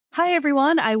Hi,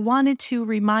 everyone. I wanted to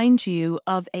remind you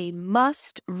of a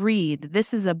must read.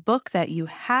 This is a book that you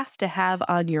have to have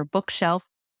on your bookshelf.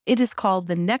 It is called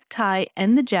The Necktie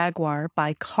and the Jaguar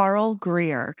by Carl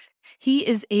Greer. He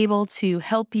is able to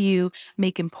help you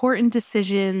make important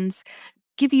decisions,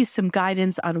 give you some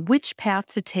guidance on which path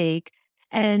to take,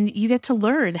 and you get to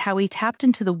learn how he tapped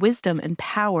into the wisdom and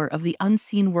power of the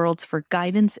unseen worlds for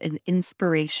guidance and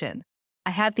inspiration. I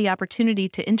had the opportunity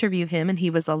to interview him, and he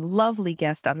was a lovely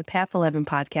guest on the Path 11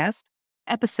 podcast,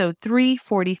 episode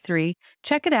 343.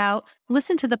 Check it out,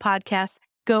 listen to the podcast,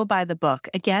 go buy the book.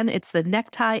 Again, it's The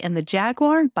Necktie and the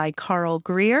Jaguar by Carl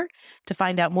Greer. To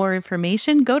find out more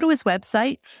information, go to his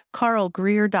website,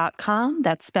 carlgreer.com.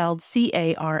 That's spelled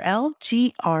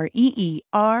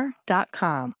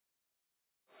CarlGreer.com.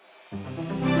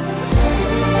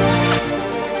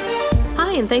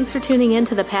 Hi, and thanks for tuning in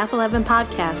to the Path 11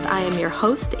 podcast. I am your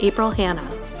host, April Hanna.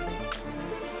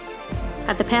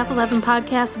 At the Path 11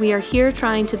 podcast, we are here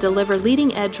trying to deliver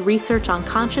leading-edge research on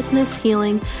consciousness,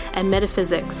 healing, and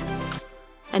metaphysics.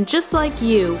 And just like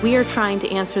you, we are trying to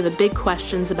answer the big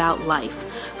questions about life.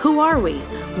 Who are we?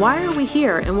 Why are we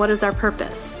here? And what is our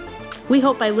purpose? We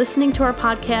hope by listening to our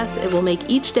podcast, it will make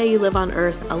each day you live on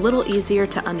Earth a little easier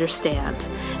to understand.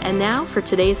 And now for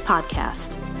today's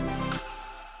podcast.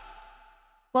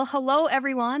 Well, hello,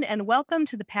 everyone, and welcome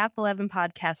to the Path 11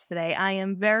 podcast today. I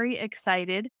am very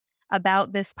excited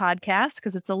about this podcast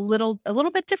because it's a little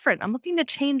bit different. I'm looking to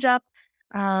change up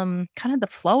kind of the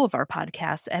flow of our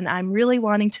podcast, and I'm really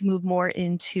wanting to move more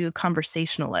into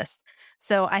conversationalists.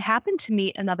 So I happened to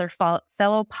meet another fellow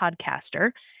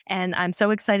podcaster, and I'm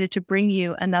so excited to bring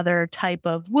you another type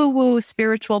of woo-woo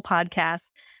spiritual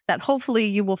podcast that hopefully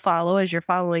you will follow as you're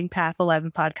following Path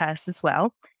 11 podcast as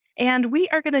well. And we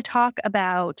are going to talk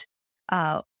about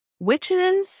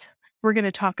witches. We're going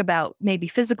to talk about maybe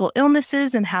physical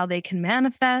illnesses and how they can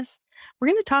manifest. We're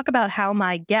going to talk about how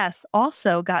my guest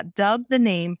also got dubbed the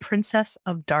name Princess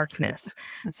of Darkness.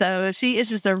 So she is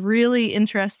just a really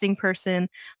interesting person.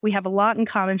 We have a lot in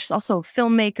common. She's also a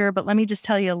filmmaker, but let me just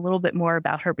tell you a little bit more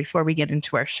about her before we get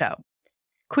into our show.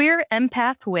 Queer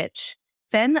empath witch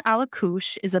Fen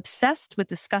Allakouche is obsessed with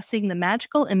discussing the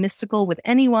magical and mystical with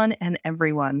anyone and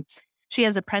everyone. She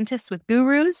has apprenticed with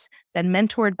gurus, been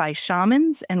mentored by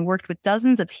shamans, and worked with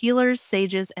dozens of healers,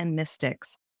 sages, and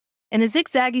mystics. In a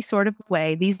zigzaggy sort of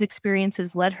way, these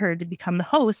experiences led her to become the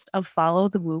host of Follow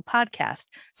the Woo podcast.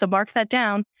 So mark that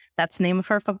down. That's the name of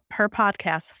her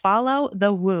podcast, Follow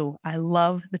the Woo. I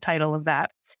love the title of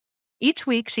that. Each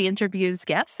week, she interviews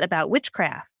guests about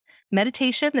witchcraft,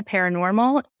 meditation, the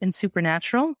paranormal and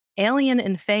supernatural, alien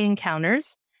and fae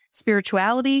encounters,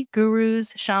 spirituality,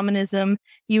 gurus, shamanism,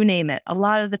 you name it. A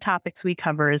lot of the topics we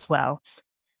cover as well.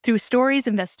 Through stories,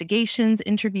 investigations,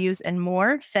 interviews, and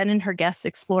more, Fen and her guests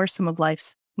explore some of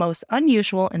life's most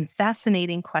unusual and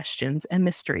fascinating questions and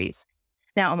mysteries.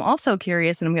 Now, I'm also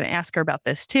curious, and I'm going to ask her about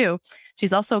this too.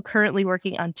 She's also currently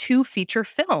working on 2 feature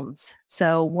films.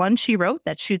 So one she wrote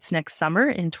that shoots next summer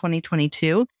in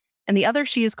 2022, and the other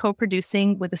she is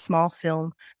co-producing with a small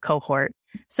film cohort.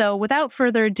 So without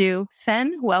further ado,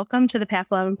 Fen, welcome to the Path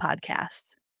 11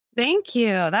 podcast. Thank you.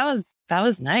 That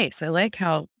was nice. I like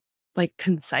how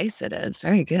concise it is.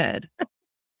 Very good.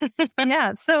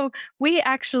 Yeah. So we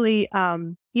actually,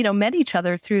 met each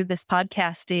other through this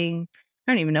podcasting,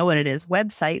 I don't even know what it is,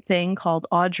 website thing called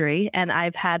Audrey. And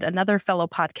I've had another fellow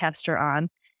podcaster on,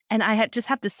 and I just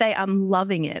have to say I'm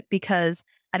loving it because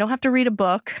I don't have to read a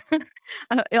book,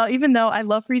 even though I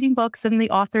love reading books and the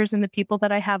authors and the people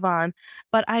that I have on.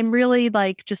 But I'm really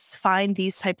just find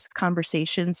these types of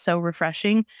conversations so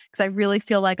refreshing because I really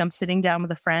feel like I'm sitting down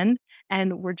with a friend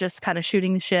and we're just kind of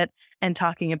shooting the shit and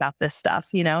talking about this stuff,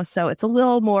 So it's a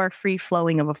little more free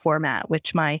flowing of a format,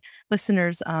 which my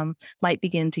listeners might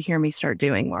begin to hear me start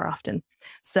doing more often.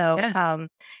 So,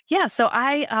 so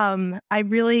I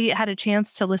really had a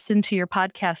chance to listen to your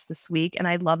podcast this week, and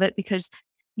I love it because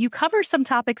you cover some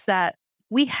topics that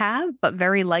we have, but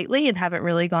very lightly and haven't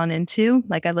really gone into.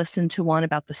 Like I listened to one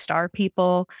about the star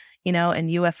people, and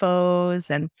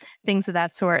UFOs and things of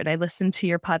that sort. And I listened to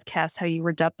your podcast, how you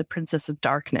were dubbed the Princess of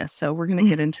Darkness. So we're going to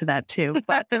get into that too.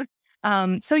 But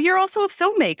so you're also a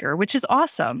filmmaker, which is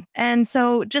awesome. And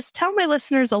so just tell my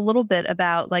listeners a little bit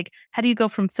about how do you go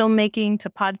from filmmaking to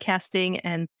podcasting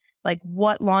and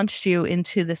what launched you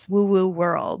into this woo-woo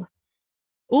world?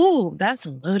 Ooh, that's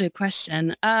a loaded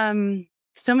question.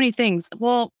 So many things.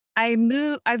 Well,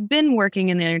 I've been working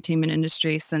in the entertainment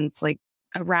industry since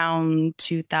around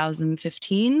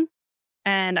 2015.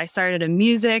 And I started in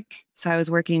music. So I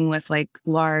was working with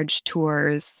large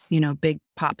tours, big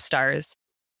pop stars.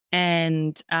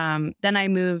 And then I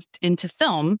moved into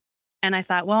film. And I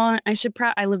thought, well,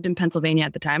 I lived in Pennsylvania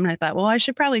at the time. And I thought, well, I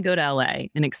should probably go to LA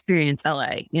and experience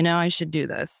LA. I should do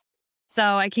this. So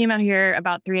I came out here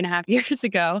about 3.5 years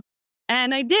ago.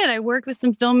 And I did. I worked with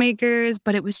some filmmakers,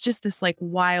 but it was just this like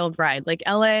wild ride. Like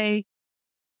LA,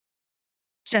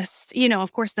 just,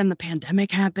 of course, then the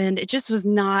pandemic happened. It just was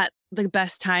not the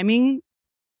best timing,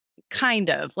 kind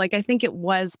of. Like, I think it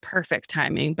was perfect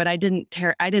timing, but I didn't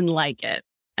like it.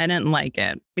 I didn't like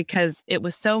it because it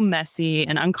was so messy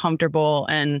and uncomfortable.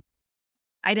 And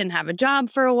I didn't have a job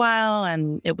for a while.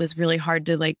 And it was really hard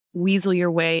to like weasel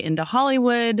your way into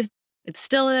Hollywood. It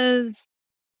still is.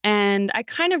 And I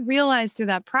kind of realized through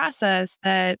that process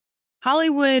that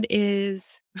Hollywood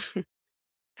is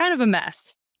kind of a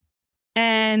mess.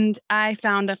 And I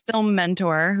found a film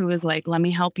mentor who was like, let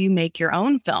me help you make your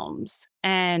own films.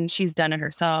 And she's done it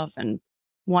herself and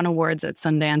won awards at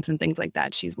Sundance and things like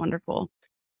that. She's wonderful.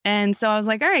 And so I was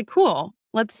like, all right, cool.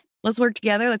 Let's work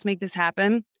together. Let's make this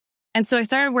happen. And so I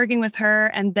started working with her,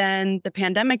 and then the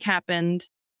pandemic happened.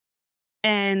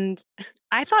 And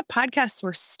I thought podcasts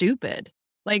were stupid.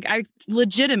 Like, I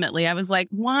was like,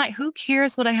 why? Who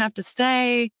cares what I have to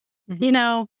say?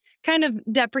 Mhm. Kind of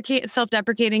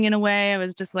self-deprecating in a way. I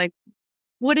was just like,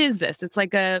 what is this? It's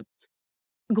like a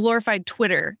glorified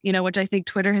Twitter, which I think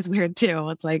Twitter is weird too.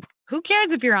 It's like, who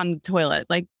cares if you're on the toilet?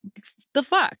 Like, the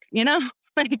fuck,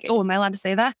 Like, oh, am I allowed to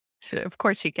say that? Sure, of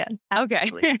course you can. Okay.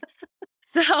 Absolutely.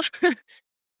 So,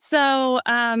 so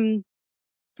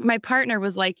my partner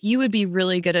was like, you would be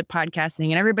really good at podcasting.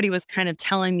 And everybody was kind of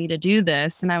telling me to do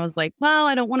this. And I was like, well,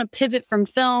 I don't want to pivot from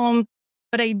film,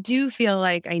 but I do feel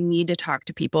like I need to talk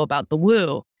to people about the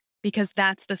woo, because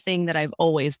that's the thing that I've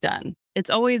always done. It's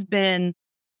always been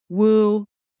woo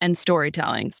and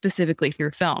storytelling, specifically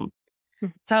through film.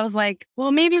 Mhm. So I was like,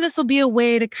 well, maybe this will be a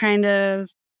way to kind of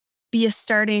be a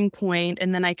starting point,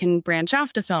 and then I can branch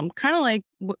off to film, kind of like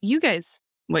what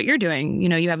you're doing.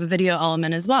 You have a video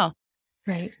element as well.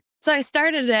 Right. So I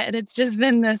started it, and it's just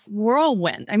been this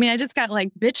whirlwind. I mean, I just got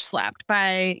like bitch slapped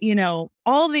by,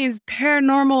 all these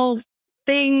paranormal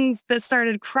things that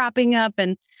started cropping up,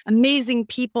 and amazing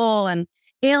people and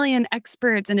alien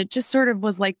experts. And it just sort of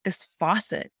was like this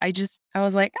faucet. I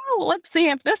was like, oh, let's see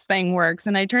if this thing works.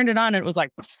 And I turned it on, and it was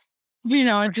like,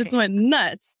 it just went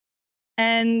nuts.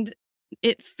 And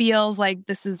it feels like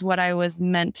this is what I was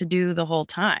meant to do the whole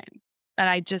time. And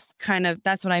I just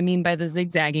that's what I mean by the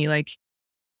zigzaggy. Like,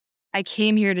 I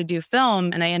came here to do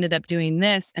film, and I ended up doing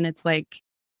this. And it's like,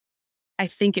 I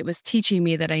think it was teaching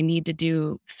me that I need to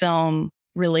do film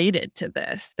related to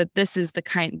this, that this is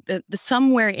the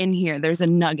somewhere in here, there's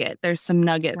some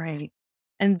nuggets. Right.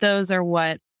 And those are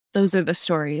the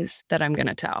stories that I'm going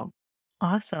to tell.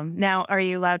 Awesome. Now, are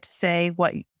you allowed to say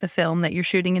what the film that you're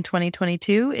shooting in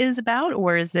 2022 is about,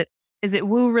 or is it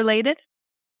woo related?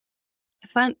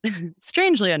 Fun.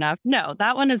 Strangely enough, no,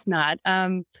 that one is not.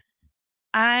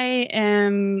 I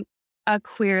am a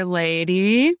queer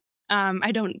lady.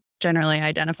 I don't generally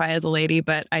identify as a lady,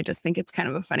 but I just think it's kind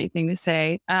of a funny thing to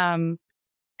say.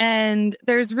 And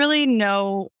there's really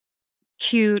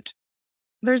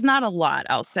there's not a lot,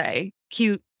 I'll say,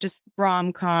 cute, just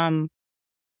rom-com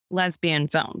lesbian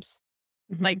films.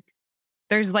 Mhm. Like,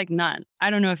 there's like none. I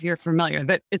don't know if you're familiar,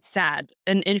 but it's sad.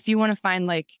 And if you want to find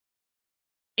like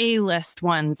A-list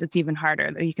ones, it's even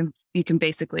harder. You can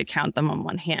basically count them on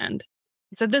one hand.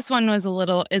 So this one is a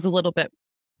little bit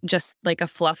just like a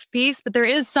fluff piece, but there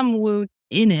is some woo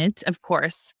in it, of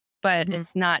course, but Mhm.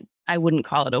 it's not, I wouldn't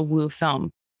call it a woo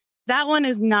film. That one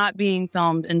is not being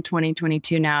filmed in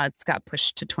 2022 now. It's got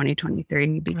pushed to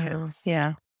 2023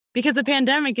 because the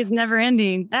pandemic is never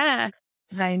ending. I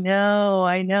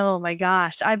know. My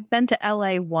gosh. I've been to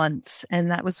LA once, and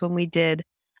that was when we did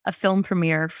a film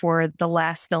premiere for the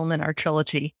last film in our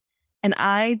trilogy. And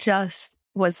I just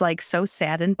was like so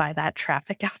saddened by that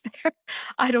traffic out there.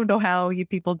 I don't know how you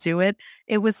people do it.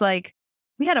 It was like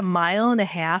we had 1.5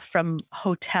 miles from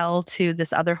hotel to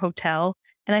this other hotel.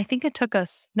 And I think it took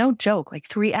us, no joke, like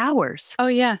 3 hours. Oh,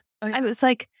 yeah. I was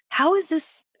like, how is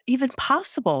this even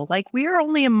possible? Like, we are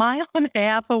only 1.5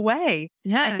 miles away.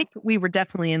 Yeah. I think we were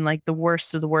definitely in like the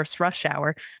worst of the worst rush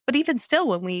hour. But even still,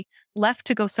 when we left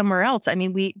to go somewhere else, I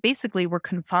mean, we basically were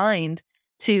confined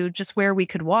to just where we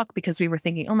could walk, because we were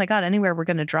thinking, oh my God, anywhere we're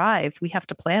going to drive, we have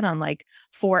to plan on like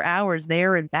 4 hours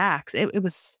there and back.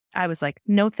 I was like,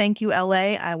 no, thank you,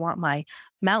 LA. I want my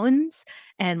mountains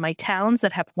and my towns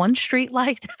that have one street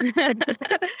light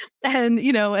and,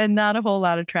 and not a whole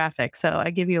lot of traffic. So I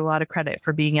give you a lot of credit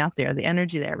for being out there. The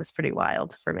energy there was pretty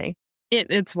wild for me.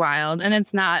 It's wild, and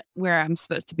it's not where I'm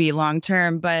supposed to be long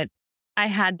term, but I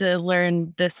had to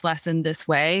learn this lesson this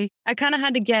way. I kind of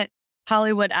had to get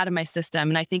Hollywood out of my system.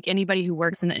 And I think anybody who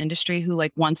works in the industry who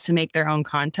like wants to make their own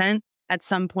content, at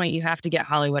some point you have to get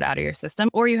Hollywood out of your system,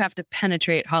 or you have to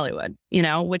penetrate Hollywood,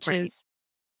 which is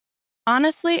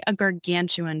honestly a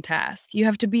gargantuan task. You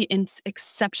have to be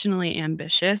exceptionally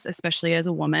ambitious, especially as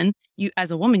a woman. You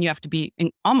have to be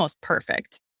almost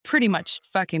perfect, pretty much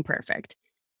fucking perfect.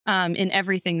 In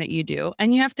everything that you do.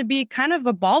 And you have to be kind of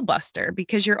a ball buster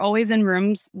because you're always in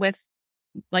rooms with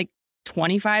like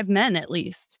 25 men at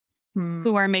least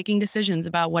who are making decisions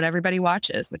about what everybody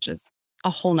watches, which is a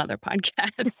whole nother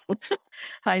podcast.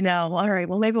 I know. All right.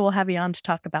 Well, maybe we'll have you on to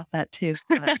talk about that too.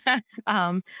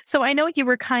 So I know you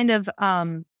were kind of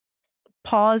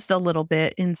paused a little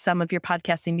bit in some of your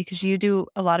podcasting because you do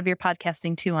a lot of your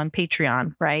podcasting too on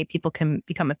Patreon, right? People can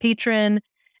become a patron.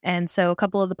 And so a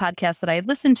couple of the podcasts that I had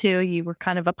listened to, you were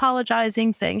kind of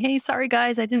apologizing, saying, hey, sorry,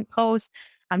 guys, I didn't post.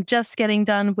 I'm just getting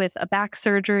done with a back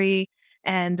surgery.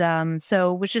 And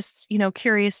so was just,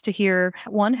 curious to hear,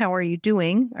 one, how are you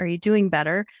doing? Are you doing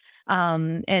better?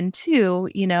 And two,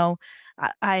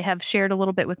 I have shared a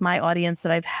little bit with my audience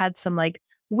that I've had some like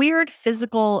weird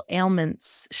physical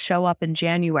ailments show up in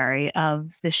January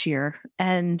of this year.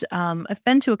 And I've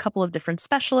been to a couple of different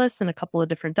specialists and a couple of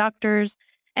different doctors.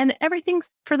 And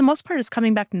everything's, for the most part, is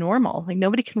coming back normal. Like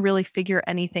nobody can really figure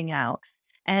anything out.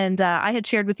 And I had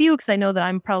shared with you, because I know that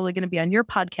I'm probably going to be on your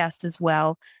podcast as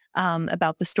well,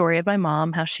 about the story of my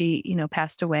mom, how she,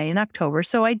 passed away in October.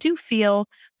 So I do feel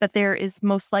that there is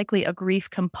most likely a grief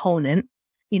component,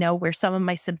 where some of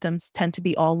my symptoms tend to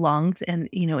be all lungs. And,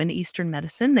 in Eastern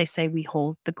medicine, they say we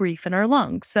hold the grief in our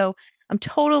lungs. So I'm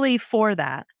totally for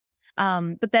that.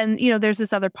 But then, there's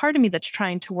this other part of me that's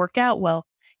trying to work out, well,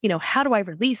 how do I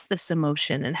release this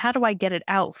emotion and how do I get it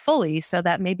out fully so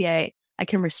that maybe I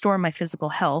can restore my physical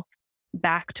health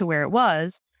back to where it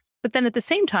was. But then at the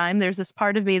same time, there's this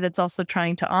part of me that's also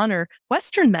trying to honor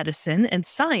Western medicine and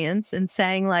science and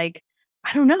saying like,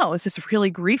 I don't know, is this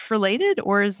really grief related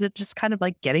or is it just kind of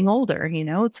like getting older?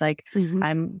 It's like,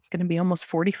 I'm going to be almost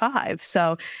 45.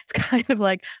 So it's kind of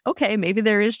like, okay, maybe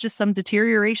there is just some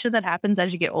deterioration that happens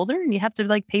as you get older and you have to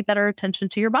like pay better attention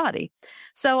to your body.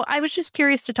 So I was just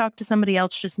curious to talk to somebody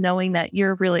else, just knowing that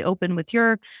you're really open with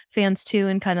your fans too,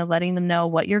 and kind of letting them know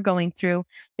what you're going through.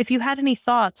 If you had any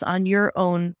thoughts on your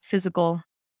own physical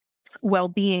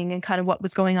well-being and kind of what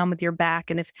was going on with your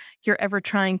back, and if you're ever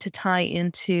trying to tie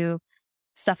into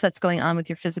stuff that's going on with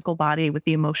your physical body, with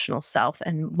the emotional self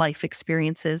and life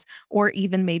experiences, or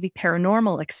even maybe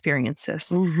paranormal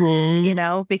experiences,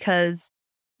 because,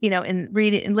 in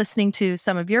reading and listening to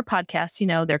some of your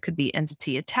podcasts, there could be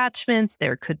entity attachments,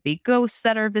 there could be ghosts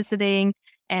that are visiting.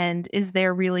 And is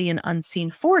there really an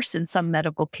unseen force in some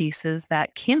medical cases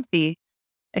that can't be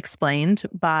explained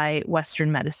by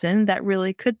Western medicine that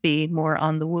really could be more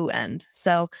on the woo end?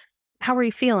 So how are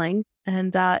you feeling?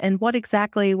 And what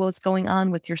exactly was going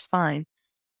on with your spine?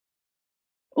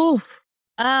 Oh,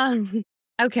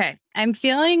 okay. I'm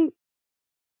feeling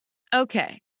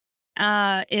okay.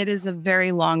 It is a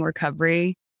very long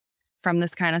recovery from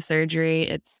this kind of surgery.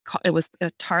 It was a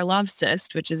Tarlov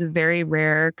cyst, which is a very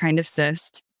rare kind of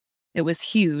cyst. It was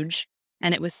huge,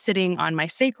 and it was sitting on my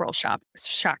sacral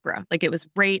chakra. Like it was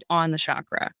right on the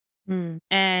chakra.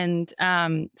 And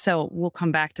so we'll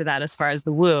come back to that as far as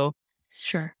the woo.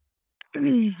 Sure.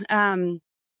 It's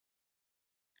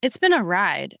been a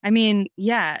ride. I mean,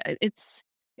 yeah,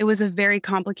 it was a very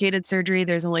complicated surgery.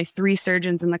 There's only 3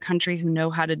 surgeons in the country who know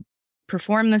how to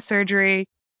perform the surgery.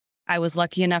 I was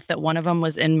lucky enough that one of them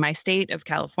was in my state of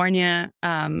California,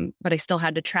 but I still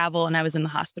had to travel, and I was in the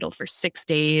hospital for 6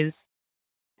 days.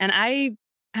 And I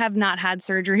have not had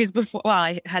surgeries before. Well,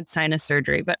 I had sinus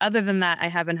surgery, but other than that, I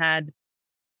haven't had,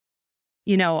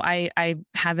 I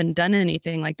haven't done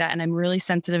anything like that. And I'm really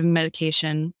sensitive to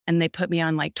medication. And they put me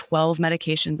on like 12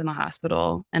 medications in the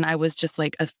hospital. And I was just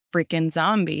like a freaking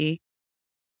zombie.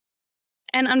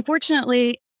 And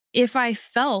unfortunately, if I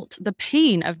felt the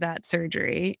pain of that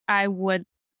surgery, I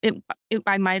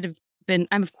might have been,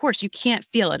 of course, you can't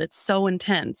feel it. It's so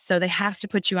intense. So they have to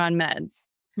put you on meds.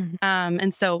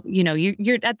 And so,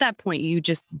 you're at that point, you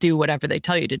just do whatever they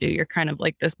tell you to do. You're kind of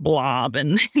like this blob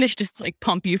and they just like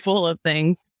pump you full of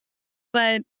things.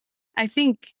 But I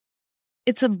think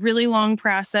it's a really long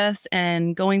process,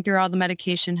 and going through all the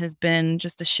medication has been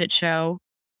just a shit show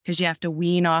because you have to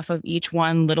wean off of each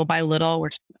one little by little,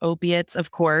 which opiates, of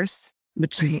course,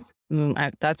 which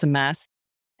that's a mess.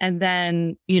 And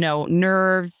then,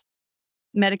 nerve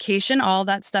medication, all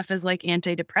that stuff is like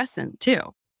antidepressant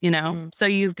too. So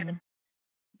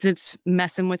it's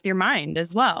messing with your mind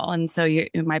as well. And so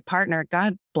my partner,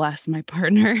 God bless my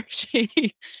partner,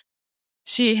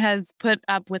 she has put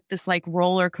up with this like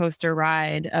roller coaster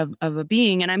ride of a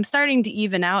being. And I'm starting to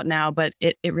even out now, but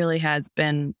it really has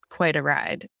been quite a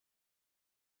ride.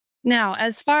 Now,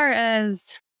 as far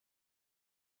as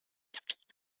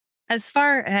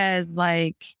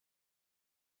like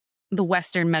the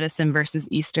Western medicine versus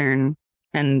Eastern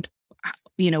and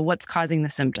what's causing the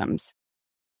symptoms,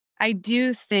 I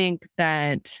do think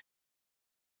that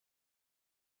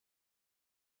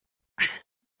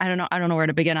I don't know where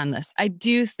to begin on this. I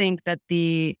do think that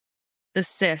the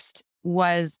cyst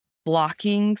was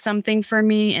blocking something for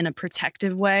me in a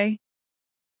protective way.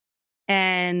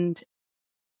 And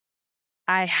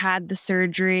I had the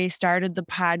surgery, started the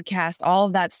podcast, all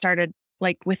of that started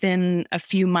like within a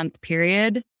few month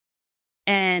period.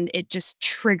 And it just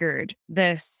triggered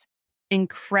this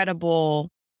incredible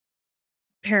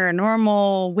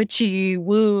paranormal, witchy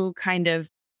woo kind of,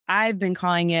 I've been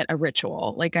calling it a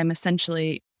ritual. Like I'm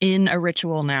essentially in a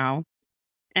ritual now.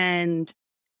 And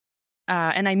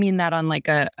I mean that on like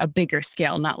a bigger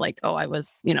scale, not like, oh, I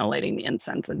was, lighting the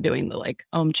incense and doing the like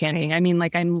Om chanting. I mean,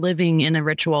 like I'm living in a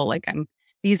ritual, like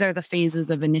these are the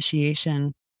phases of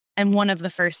initiation. And one of the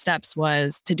first steps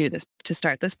was to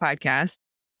start this podcast.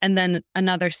 And then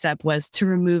another step was to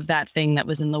remove that thing that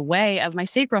was in the way of my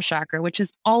sacral chakra, which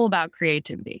is all about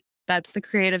creativity. That's the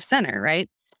creative center, right?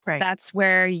 Right. That's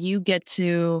where you get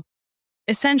to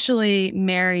essentially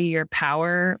marry your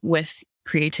power with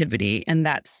creativity. And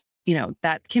that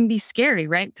can be scary,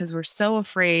 right? Because we're so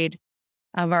afraid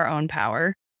of our own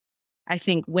power. I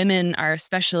think women are,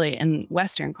 especially in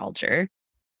Western culture.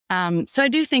 So I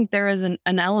do think there is an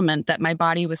element that my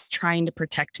body was trying to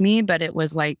protect me, but it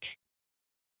was like,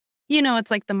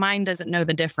 it's like the mind doesn't know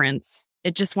the difference.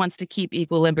 It just wants to keep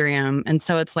equilibrium. And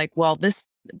so it's like, well,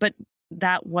 but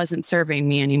that wasn't serving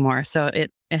me anymore. So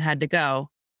it had to go.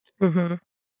 Mm-hmm.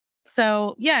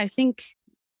 So yeah, I think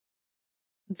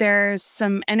there's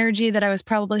some energy that I was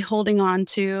probably holding on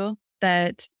to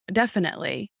that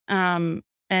definitely, and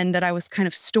that I was kind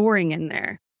of storing in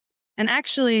there. And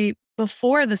actually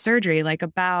before the surgery, like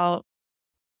about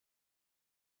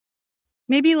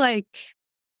maybe like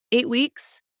 8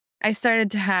 weeks, I started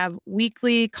to have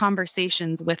weekly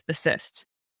conversations with the cyst.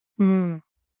 Mm.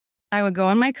 I would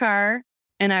go in my car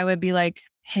and I would be like,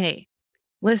 hey,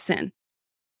 listen,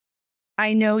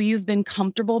 I know you've been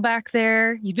comfortable back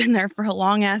there. You've been there for a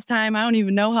long ass time. I don't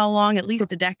even know how long, at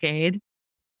least a decade.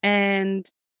 And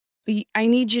I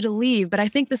need you to leave, but I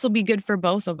think this will be good for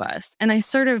both of us. And I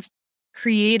sort of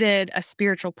created a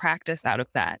spiritual practice out of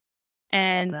that.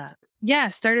 And yeah,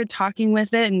 started talking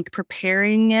with it and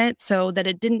preparing it so that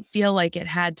it didn't feel like it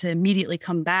had to immediately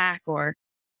come back or,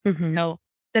 Mm-hmm.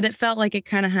 that it felt like it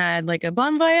kind of had like a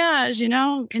bon voyage,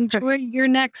 enjoy your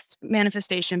next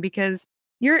manifestation because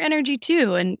you're energy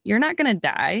too, and you're not going to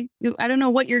die. I don't know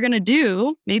what you're going to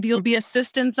do. Maybe you'll be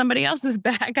assisting somebody else's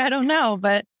back. I don't know.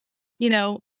 But,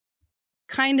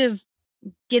 kind of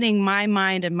getting my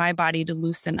mind and my body to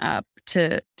loosen up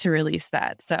to release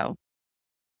that. So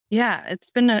yeah, it's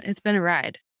been a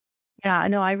ride. Yeah,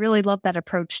 no, I really love that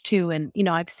approach too. And,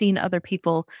 I've seen other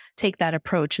people take that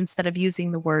approach instead of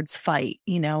using the words fight,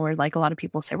 or like a lot of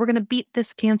people say, we're going to beat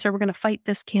this cancer, we're going to fight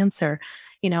this cancer.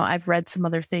 I've read some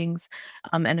other things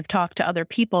and have talked to other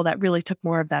people that really took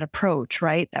more of that approach,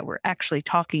 right? That were actually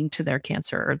talking to their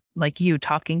cancer, or like you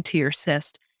talking to your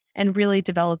cyst and really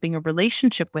developing a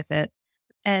relationship with it.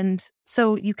 And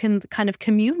so you can kind of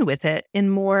commune with it in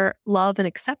more love and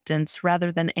acceptance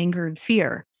rather than anger and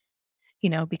fear,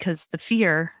 because the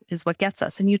fear is what gets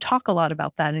us. And you talk a lot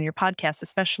about that in your podcast,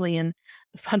 especially in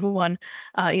the fun one,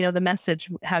 the message,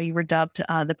 how you were dubbed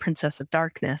the Princess of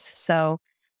Darkness. So,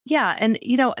 yeah. And,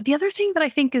 the other thing that I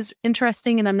think is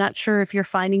interesting, and I'm not sure if you're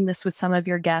finding this with some of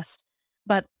your guests,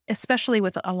 but especially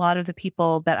with a lot of the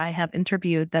people that I have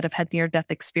interviewed that have had near-death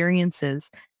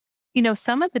experiences,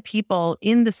 some of the people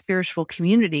in the spiritual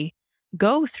community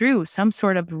go through some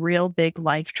sort of real big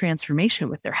life transformation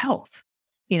with their health.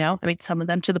 Some of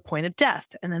them to the point of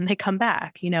death, and then they come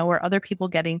back, or other people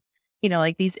getting,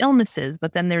 like these illnesses,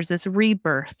 but then there's this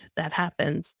rebirth that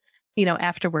happens,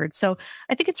 afterwards. So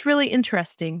I think it's really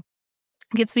interesting.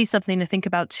 It gives me something to think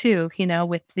about too,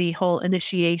 with the whole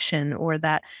initiation, or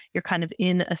that you're kind of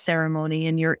in a ceremony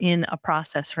and you're in a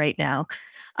process right now.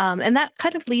 And that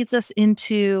kind of leads us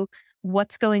into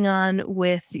what's going on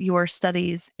with your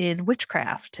studies in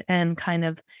witchcraft and kind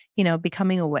of,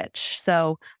 becoming a witch.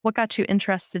 So what got you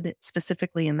interested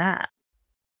specifically in that?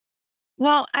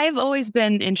 Well, I've always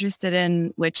been interested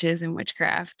in witches and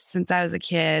witchcraft since I was a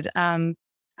kid.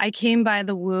 I came by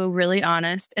the woo really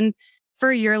honest. And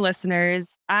for your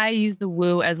listeners, I use the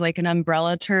woo as like an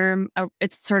umbrella term.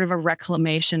 It's sort of a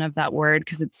reclamation of that word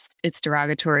because it's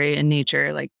derogatory in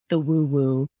nature, like the woo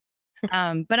woo.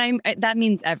 But that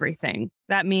means everything.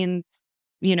 That means,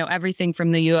 everything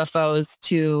from the UFOs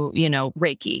to,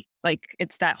 Reiki. Like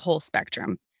it's that whole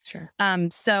spectrum. Sure.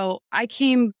 So I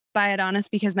came by it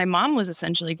honest because my mom was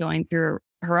essentially going through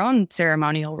her own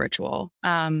ceremonial ritual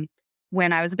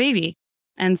when I was a baby.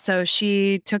 And so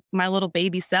she took my little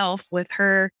baby self with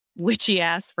her witchy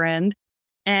ass friend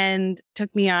and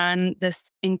took me on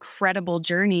this incredible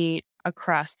journey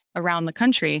around the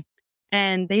country.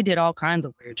 And they did all kinds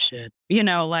of weird shit,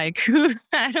 like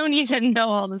I don't even know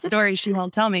all the stories. She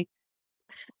won't tell me.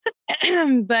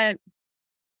 But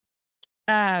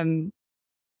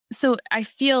so I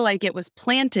feel like it was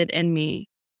planted in me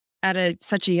at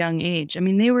such a young age. I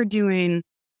mean, they were doing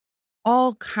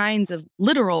all kinds of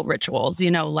literal rituals,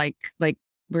 like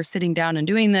we're sitting down and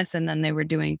doing this. And then they were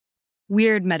doing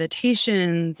weird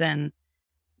meditations and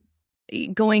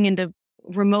going into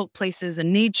remote places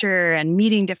in nature and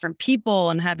meeting different people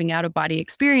and having out of body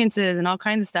experiences and all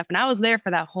kinds of stuff. And I was there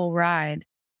for that whole ride.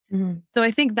 Mm-hmm. So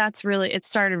I think it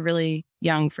started really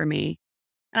young for me.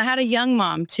 And I had a young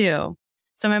mom too.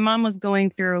 So my mom was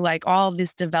going through like all of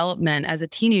this development as a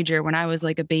teenager when I was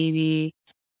like a baby.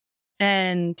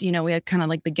 And, we had kind of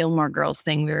like the Gilmore Girls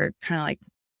thing. We were kind of like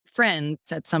friends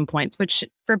at some points, which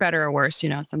for better or worse,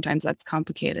 sometimes that's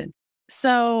complicated.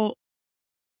 So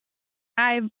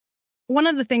one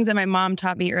of the things that my mom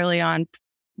taught me early on,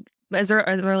 as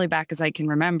early back as I can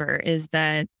remember, is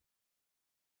that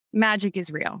magic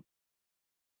is real.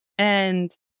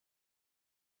 And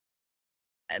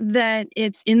that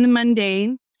it's in the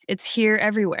mundane, it's here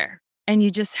everywhere. And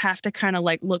you just have to kind of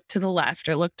like look to the left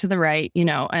or look to the right,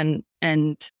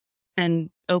 and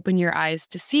open your eyes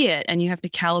to see it. And you have to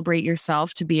calibrate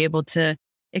yourself to be able to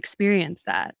experience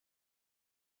that.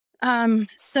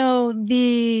 So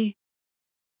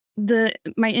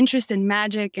my interest in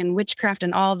magic and witchcraft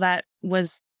and all of that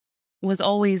was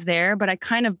always there, but I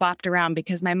kind of bopped around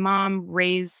because my mom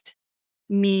raised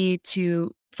me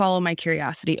to follow my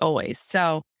curiosity always.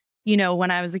 So,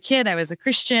 when I was a kid, I was a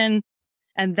Christian.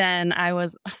 And then I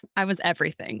was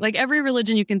everything, like every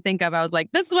religion you can think of. I was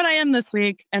like, this is what I am this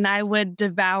week. And I would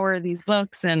devour these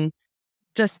books and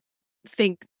just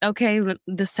think, okay,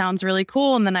 this sounds really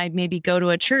cool. And then I'd maybe go to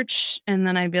a church and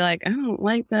then I'd be like, I don't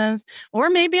like this. Or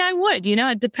maybe I would,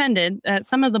 it depended.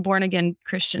 Some of the born again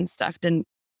Christian stuff didn't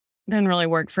really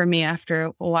work for me after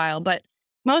a while. But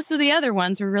most of the other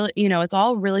ones were really, it's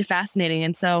all really fascinating.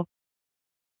 And so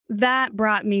that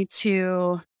brought me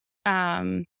to,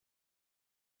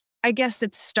 I guess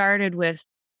it started with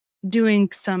doing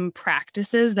some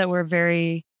practices that were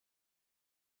very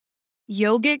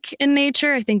yogic in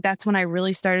nature. I think that's when I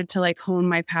really started to like hone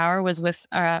my power was with,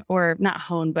 or not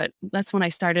hone, but that's when I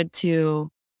started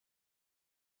to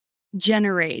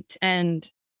generate and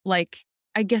like,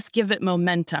 I guess, give it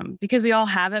momentum because we all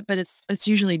have it, but it's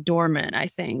usually dormant, I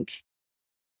think.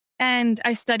 And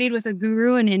I studied with a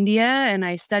guru in India and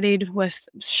I studied with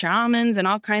shamans and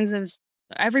all kinds of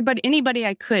anybody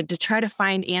I could to try to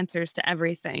find answers to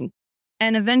everything.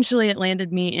 And eventually it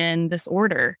landed me in this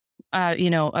order.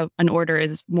 An order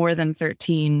is more than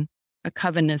 13. A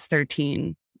coven is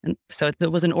 13. And so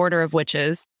it was an order of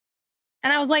witches.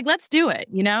 And I was like, let's do it.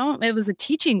 It was a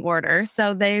teaching order.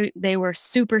 So they were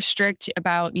super strict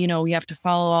about, we have to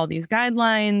follow all these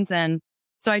guidelines. And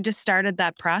so I just started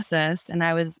that process and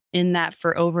I was in that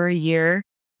for over a year,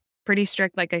 pretty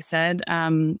strict, like I said,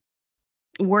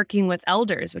 working with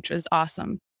elders, which was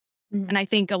awesome. Mm-hmm. And I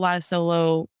think a lot of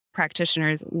solo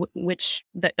practitioners,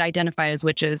 that identify as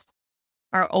witches,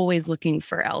 are always looking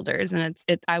for elders. And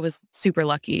I was super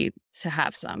lucky to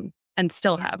have some and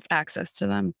still have access to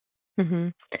them. Mm-hmm.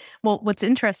 Well, what's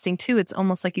interesting too, it's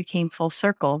almost like you came full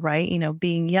circle, right?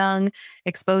 Being young,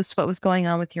 exposed to what was going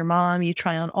on with your mom, you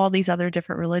try on all these other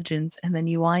different religions, and then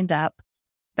you wind up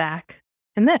back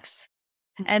in this.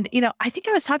 And, I think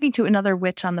I was talking to another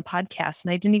witch on the podcast,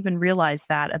 and I didn't even realize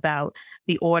that about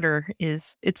the order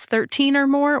it's 13 or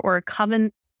more, or a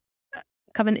coven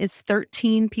is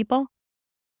 13 people.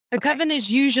 A coven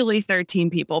is usually 13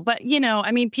 people, but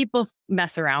people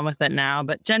mess around with it now,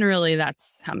 but generally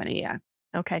that's how many. Yeah.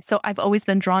 Okay. So I've always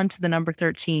been drawn to the number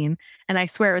 13, and I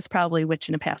swear it was probably witch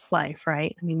in a past life,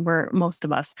 right? I mean, we're most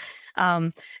of us.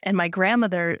 And my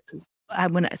grandmother,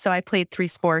 I played 3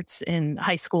 sports in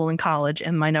high school and college,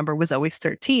 and my number was always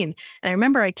 13. And I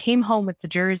remember I came home with the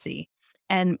jersey,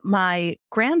 and my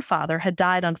grandfather had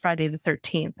died on Friday the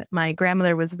 13th. My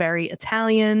grandmother was very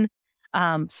Italian,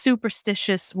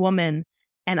 superstitious woman.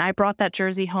 And I brought that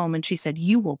jersey home and she said,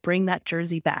 you will bring that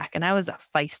jersey back. And I was a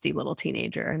feisty little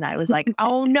teenager. And I was like,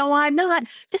 oh, no, I'm not.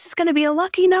 This is going to be a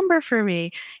lucky number for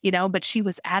me, but she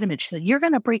was adamant. She said, you're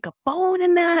going to break a bone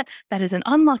in that. That is an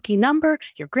unlucky number.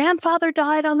 Your grandfather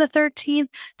died on the 13th.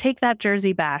 Take that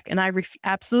jersey back. And I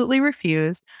absolutely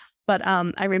refused. But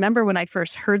I remember when I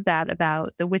first heard that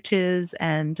about the witches,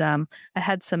 and I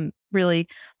had some really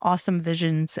awesome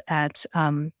visions at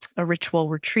a ritual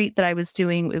retreat that I was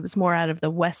doing. It was more out of the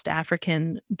West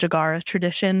African Jagara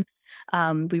tradition.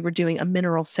 We were doing a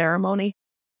mineral ceremony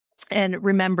and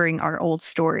remembering our old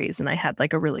stories. And I had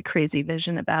like a really crazy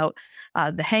vision about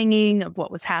the hanging, of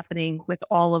what was happening with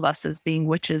all of us as being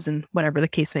witches and whatever the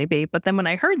case may be. But then when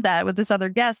I heard that with this other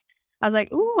guest, I was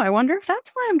like, ooh, I wonder if that's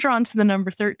why I'm drawn to the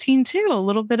number 13 too. A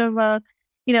little bit of a,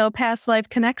 past life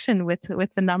connection with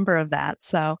the number of that.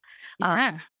 So,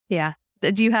 yeah.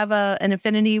 Do you have an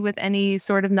affinity with any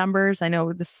sort of numbers? I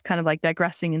know this is kind of like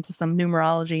digressing into some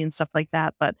numerology and stuff like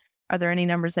that, but are there any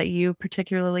numbers that you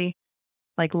particularly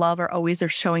like love or always are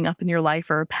showing up in your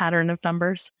life, or a pattern of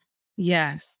numbers?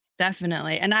 Yes,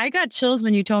 definitely. And I got chills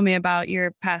when you told me about your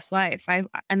past life.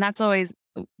 And that's always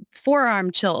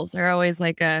forearm chills are always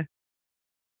like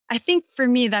I think for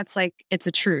me, that's like, it's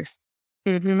a truth.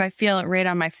 Mm-hmm. I feel it right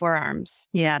on my forearms.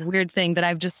 Yeah. Weird thing that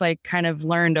I've just like kind of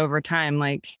learned over time.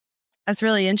 Like, that's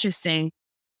really interesting.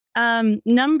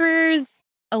 Numbers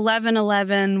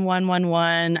 1111,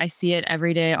 111. I see it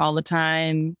every day, all the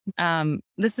time.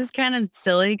 This is kind of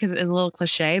silly because it's a little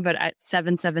cliche, but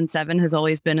 777 has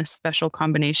always been a special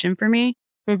combination for me.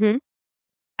 Mm-hmm.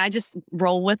 I just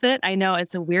roll with it. I know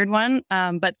it's a weird one,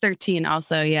 but 13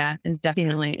 also, is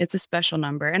definitely, it's a special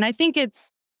number. And I think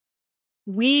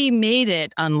we made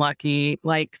it unlucky,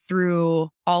 like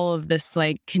through all of this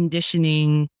like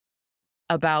conditioning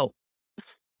about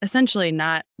essentially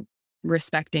not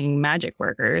respecting magic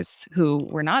workers who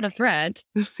were not a threat,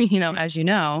 as you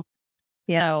know.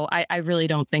 Yeah. So I really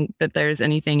don't think that there's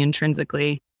anything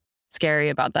intrinsically scary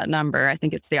about that number. I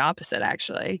think it's the opposite,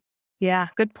 actually. Yeah,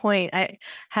 good point. I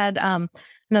had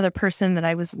another person that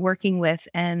I was working with,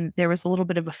 and there was a little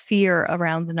bit of a fear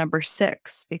around the number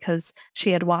 6 because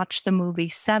she had watched the movie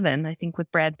Seven, I think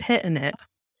with Brad Pitt in it,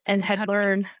 and had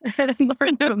learned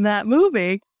from that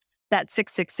movie that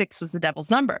 666 was the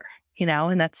devil's number,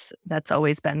 and that's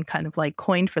always been kind of like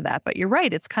coined for that. But you're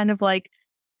right. It's kind of like,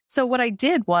 so what I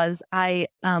did was I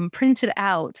printed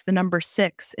out the number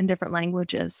 6 in different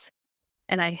languages.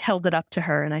 And I held it up to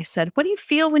her and I said, what do you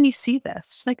feel when you see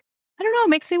this? She's like, I don't know. It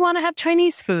makes me want to have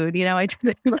Chinese food. I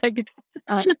did like,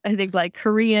 I think like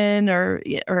Korean or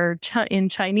in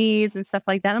Chinese and stuff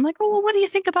like that. I'm like, oh, well, what do you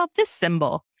think about this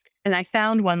symbol? And I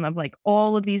found one of like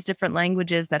all of these different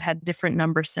languages that had different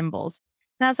number symbols.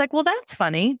 And I was like, well, that's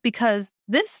funny because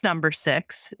this number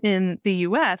 6 in the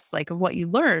US, like of what you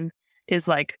learn is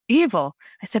like evil.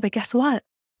 I said, but guess what?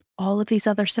 All of these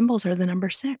other symbols are the number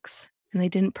 6. And they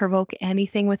didn't provoke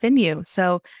anything within you.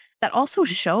 So that also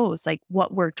shows like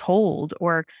what we're told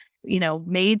or,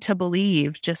 made to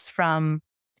believe just from,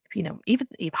 even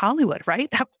Hollywood, right?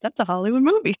 That's a Hollywood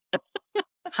movie.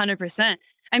 100%.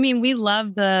 I mean, we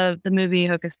love the movie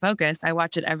Hocus Pocus. I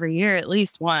watch it every year, at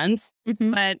least once.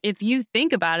 Mm-hmm. But if you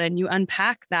think about it and you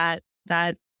unpack that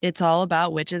it's all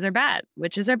about witches are bad.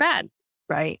 Witches are bad.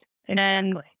 Right. Exactly.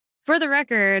 And for the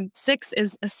record, 6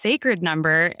 is a sacred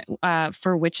number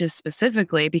for witches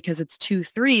specifically because it's 2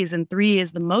 3s, and 3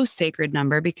 is the most sacred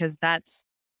number because that's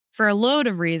for a load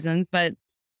of reasons. But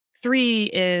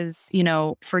 3 is,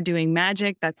 for doing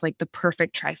magic, that's like the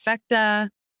perfect trifecta.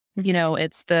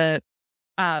 It's the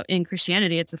in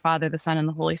Christianity, it's the Father, the Son, and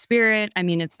the Holy Spirit. I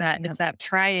mean, it's that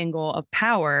triangle of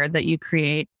power that you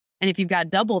create. And if you've got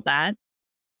double that,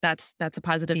 that's a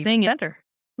positive thing. Better.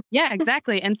 Yeah,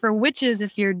 exactly. And for witches,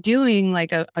 if you're doing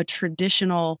like a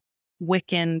traditional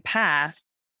Wiccan path,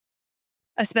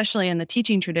 especially in the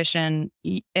teaching tradition,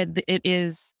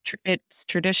 it's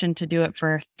tradition to do it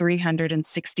for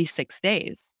 366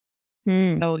 days.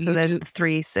 So there's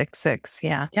 366.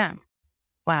 Yeah. Yeah.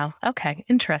 Wow. Okay.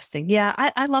 Interesting. Yeah.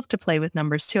 I love to play with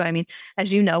numbers too. I mean,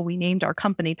 as you know, we named our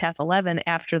company Path 11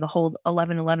 after the whole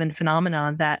 1111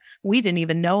 phenomenon that we didn't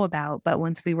even know about. But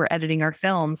once we were editing our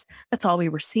films, that's all we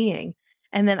were seeing.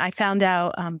 And then I found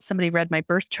out somebody read my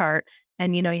birth chart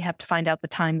and, you have to find out the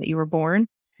time that you were born.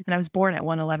 And I was born at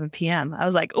 1:11 p.m. I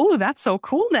was like, oh, that's so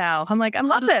cool now. I'm like, I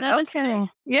love it. Okay.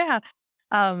 Yeah.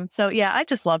 So yeah, I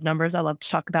just love numbers. I love to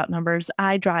talk about numbers.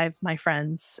 I drive my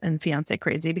friends and fiance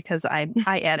crazy because I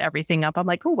add everything up. I'm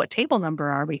like, oh, what table number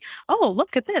are we? Oh,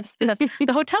 look at this.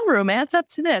 The hotel room adds up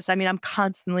to this. I mean, I'm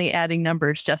constantly adding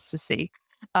numbers just to see.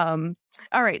 All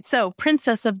right. So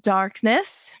Princess of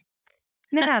Darkness.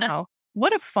 Now,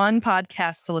 what a fun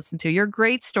podcast to listen to. You're a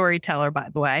great storyteller, by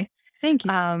the way. Thank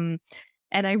you.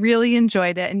 And I really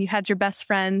enjoyed it. And you had your best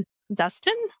friend,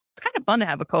 Dustin. It's kind of fun to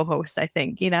have a co-host, I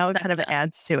think, it kind of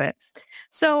adds to it.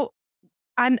 So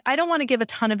I don't want to give a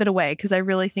ton of it away because I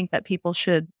really think that people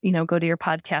should, go to your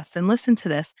podcast and listen to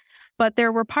this. But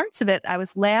there were parts of it I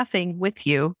was laughing with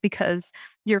you because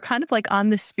you're kind of like on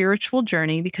this spiritual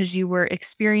journey because you were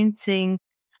experiencing,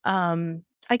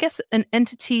 I guess, an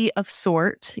entity of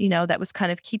sort, that was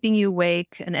kind of keeping you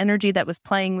awake, an energy that was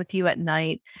playing with you at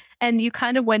night. And you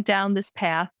kind of went down this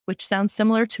path, which sounds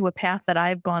similar to a path that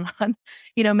I've gone on,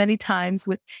 many times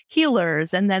with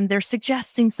healers. And then they're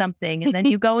suggesting something. And then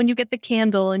you go and you get the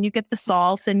candle and you get the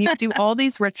salt and you do all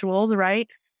these rituals, right?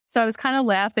 So I was kind of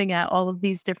laughing at all of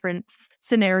these different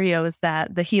scenarios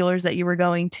that the healers that you were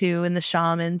going to and the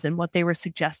shamans and what they were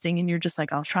suggesting. And you're just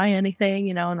like, I'll try anything,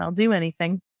 and I'll do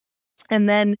anything. And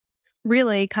then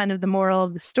really kind of the moral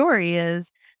of the story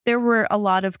is there were a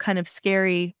lot of kind of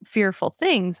scary, fearful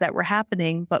things that were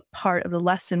happening, but part of the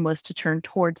lesson was to turn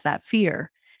towards that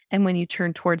fear. And when you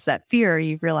turn towards that fear,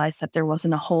 you realize that there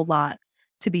wasn't a whole lot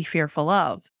to be fearful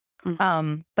of.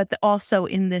 But also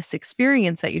in this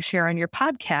experience that you share on your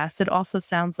podcast, it also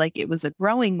sounds like it was a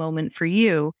growing moment for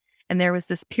you. And there was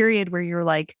this period where you're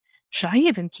like, should I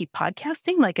even keep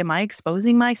podcasting? Like, am I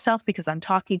exposing myself because I'm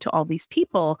talking to all these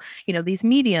people, these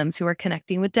mediums who are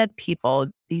connecting with dead people,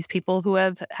 these people who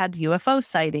have had UFO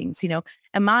sightings,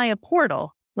 am I a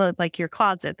portal? Like your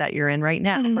closet that you're in right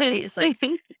now, right? It's like,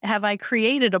 have I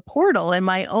created a portal in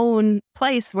my own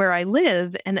place where I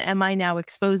live? And am I now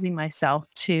exposing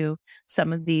myself to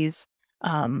some of these,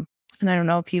 and I don't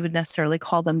know if you would necessarily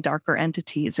call them darker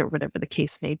entities or whatever the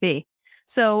case may be.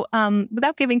 So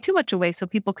without giving too much away so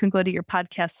people can go to your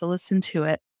podcast to listen to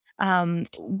it,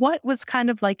 what was kind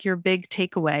of like your big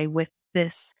takeaway with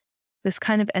this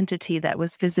kind of entity that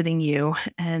was visiting you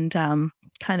and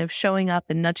kind of showing up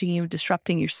and nudging you,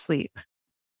 disrupting your sleep?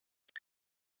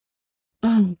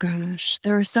 Oh gosh,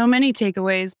 there were so many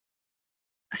takeaways.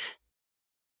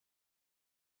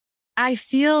 I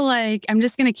feel like I'm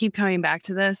just going to keep coming back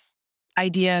to this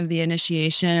idea of the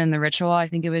initiation and the ritual. I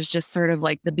think it was just sort of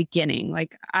like the beginning.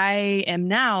 Like I am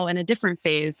now in a different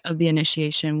phase of the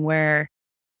initiation where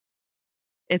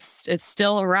it's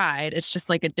still a ride. It's just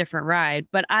like a different ride,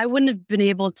 but I wouldn't have been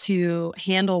able to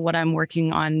handle what I'm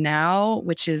working on now,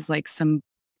 which is like some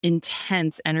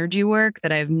intense energy work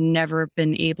that I've never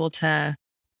been able to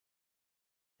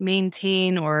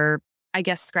maintain or I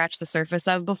guess scratch the surface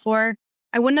of before.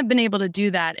 I wouldn't have been able to do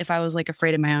that if I was like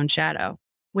afraid of my own shadow,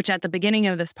 which at the beginning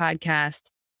of this podcast,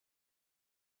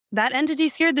 that entity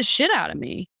scared the shit out of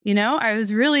me.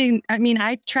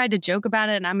 I tried to joke about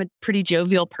it and I'm a pretty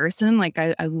jovial person. Like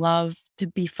I love to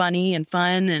be funny and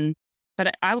fun but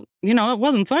it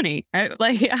wasn't funny. I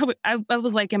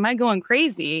was like, am I going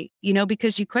crazy?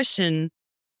 Because you question,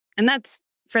 and that's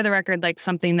for the record, like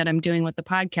something that I'm doing with the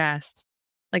podcast.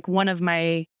 Like one of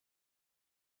my,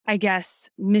 I guess,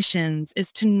 missions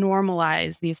is to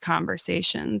normalize these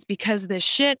conversations because this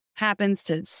shit happens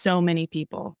to so many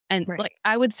people. And Right. like,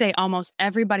 I would say almost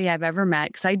everybody I've ever met,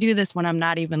 because I do this when I'm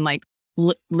not even like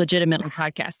legitimately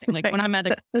podcasting. Like Right. when I'm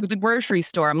at the grocery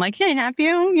store, I'm like, hey, have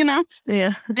you,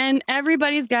 Yeah. And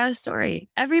everybody's got a story.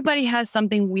 Everybody has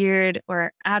something weird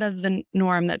or out of the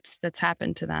norm that's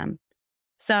happened to them.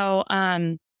 So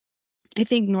I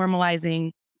think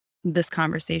normalizing this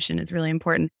conversation is really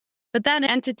important. But that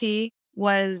entity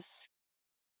was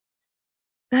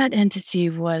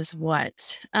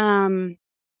what?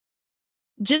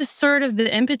 Just sort of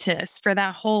the impetus for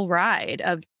that whole ride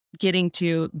of getting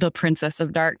to the Princess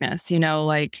of Darkness,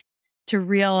 like to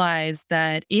realize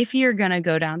that if you're going to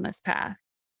go down this path,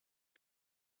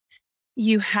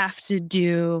 you have to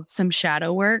do some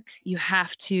shadow work. You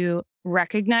have to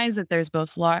recognize that there's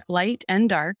both light and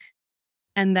dark,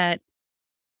 and that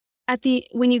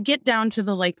when you get down to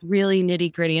the like really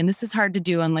nitty gritty, and this is hard to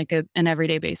do on like an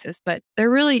everyday basis, but there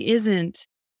really isn't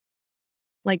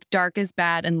like dark is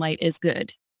bad and light is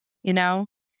good, Now,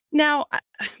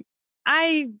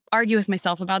 I argue with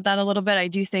myself about that a little bit. I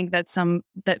do think that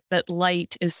that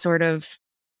light is sort of,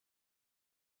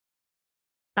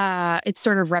 it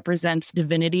sort of represents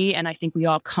divinity. And I think we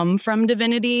all come from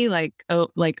divinity, like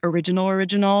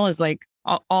original is like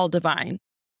all divine.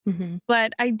 Mm-hmm.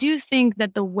 But I do think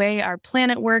that the way our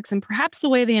planet works and perhaps the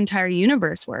way the entire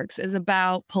universe works is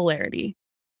about polarity,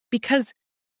 because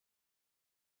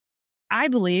I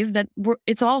believe that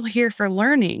it's all here for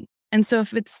learning. And so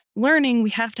if it's learning, we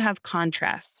have to have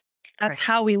contrast. That's Right.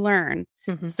 how we learn.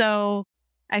 Mm-hmm. So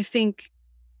I think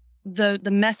the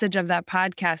message of that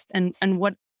podcast and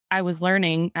what I was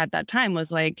learning at that time was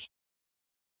like,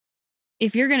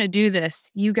 if you're going to do this,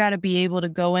 you got to be able to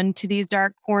go into these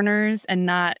dark corners and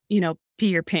not, pee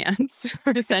your pants,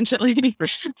 essentially,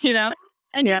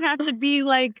 and you have to be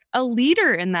like a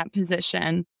leader in that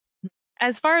position.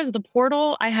 As far as the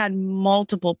portal, I had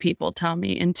multiple people tell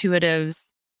me, intuitives,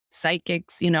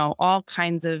 psychics, all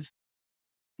kinds of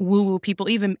woo-woo people,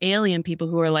 even alien people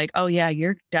who are like, oh yeah,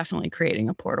 you're definitely creating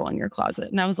a portal in your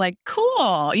closet. And I was like, cool,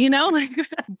 like what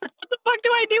the fuck do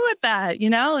I do with that?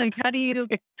 Like how do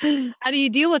you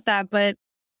deal with that? But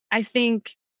I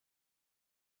think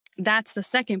that's the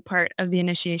second part of the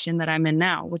initiation that I'm in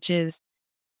now, which is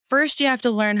first, you have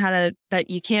to learn that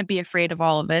you can't be afraid of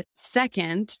all of it.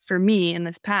 Second, for me in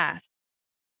this path,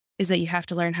 is that you have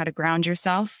to learn how to ground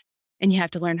yourself and you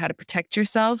have to learn how to protect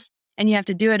yourself. And you have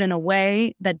to do it in a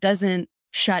way that doesn't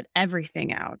shut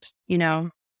everything out,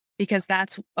 because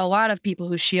that's a lot of people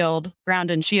who ground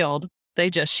and shield. They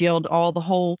just shield all the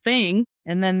whole thing.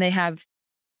 And then they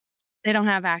don't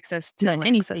have access to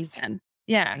anything.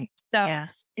 Yeah. So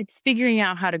it's figuring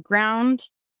out how to ground,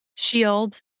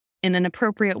 shield, in an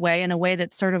appropriate way, in a way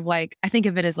that's sort of like, I think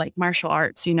of it as like martial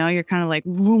arts, you're kind of like,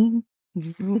 vroom,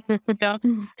 vroom,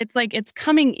 it's like, it's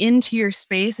coming into your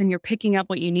space and you're picking up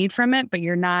what you need from it, but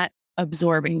you're not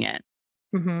absorbing it.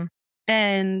 Mm-hmm.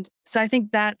 And so I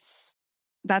think that's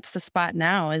the spot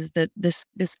now, is that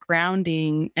this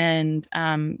grounding and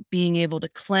being able to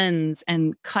cleanse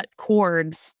and cut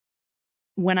cords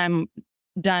when I'm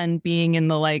done being in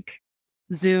the like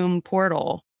Zoom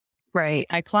portal. Right.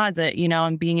 My closet,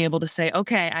 and being able to say,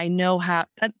 okay, I know how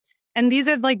that, and these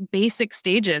are like basic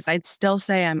stages. I'd still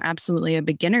say I'm absolutely a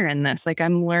beginner in this. Like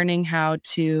I'm learning how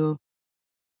to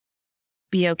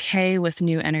be okay with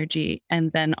new energy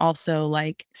and then also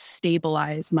like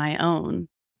stabilize my own.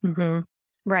 Mm-hmm.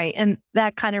 Right. And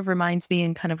that kind of reminds me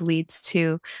and kind of leads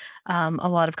to a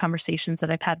lot of conversations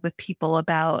that I've had with people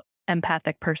about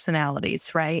empathic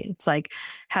personalities, right? It's like,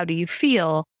 how do you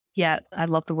feel? Yet, I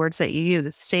love the words that you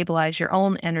use, stabilize your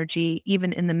own energy,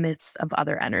 even in the midst of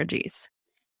other energies.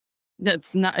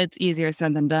 It's easier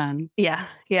said than done. Yeah.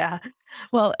 Yeah.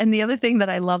 Well, and the other thing that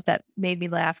I love that made me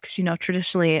laugh, because,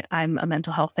 traditionally I'm a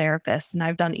mental health therapist and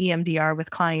I've done EMDR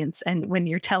with clients. And when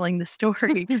you're telling the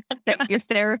story that your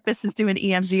therapist is doing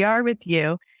EMDR with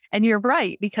you, and you're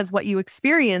right, because what you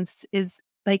experienced is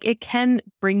like, it can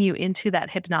bring you into that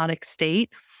hypnotic state,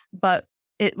 but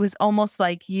it was almost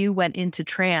like you went into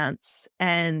trance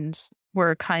and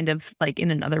were kind of like in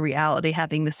another reality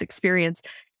having this experience.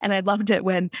 And I loved it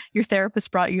when your therapist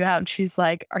brought you out and she's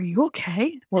like, are you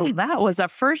okay? Well, that was a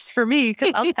first for me,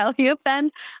 because I'll tell you,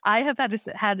 Ben, I have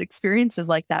had experiences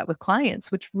like that with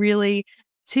clients, which really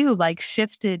too like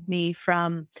shifted me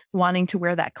from wanting to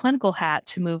wear that clinical hat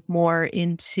to move more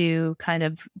into kind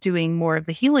of doing more of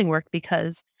the healing work,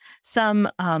 because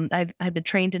I've been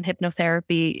trained in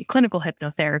hypnotherapy, clinical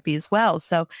hypnotherapy as well.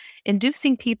 So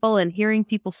inducing people and hearing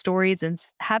people's stories and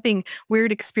having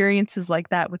weird experiences like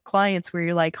that with clients where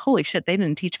you're like, holy shit, they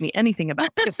didn't teach me anything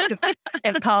about this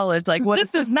in college. Like, what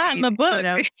this is not in the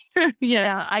book.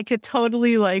 Yeah, I could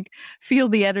totally like feel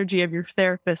the energy of your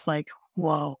therapist, like,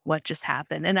 whoa, what just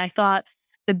happened? And I thought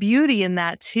the beauty in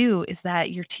that too is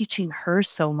that you're teaching her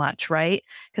so much, right?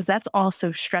 Because that's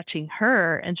also stretching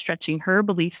her and stretching her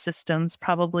belief systems,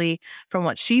 probably from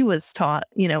what she was taught,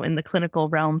 in the clinical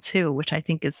realm too, which I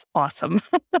think is awesome.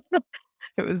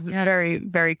 It was very,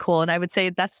 very cool. And I would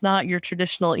say that's not your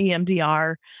traditional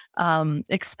EMDR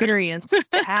experience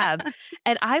to have.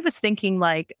 And I was thinking,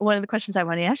 like, one of the questions I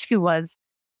want to ask you was,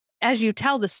 as you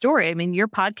tell the story, I mean, your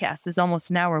podcast is almost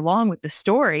an hour long with the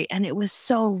story, and it was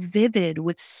so vivid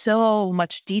with so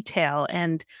much detail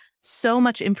and so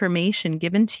much information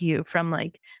given to you from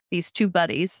like these two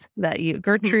buddies that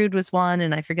Gertrude was one,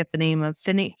 and I forget the name of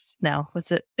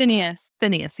was it Phineas?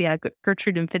 Phineas, yeah,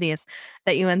 Gertrude and Phineas,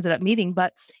 that you ended up meeting.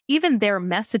 But even their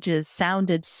messages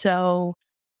sounded so,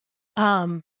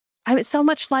 so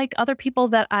much like other people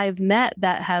that I've met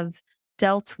that have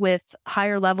dealt with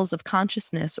higher levels of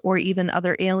consciousness, or even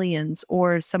other aliens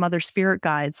or some other spirit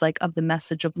guides, like of the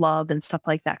message of love and stuff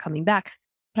like that coming back.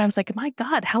 But I was like, my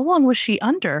God, how long was she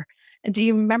under? And do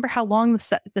you remember how long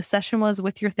the session was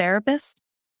with your therapist?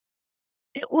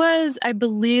 It was, I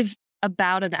believe,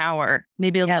 about an hour,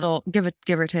 maybe a little,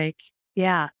 give or take.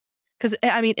 Yeah. Because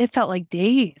I mean, it felt like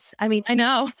days. I mean, I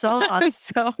know so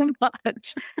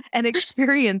much and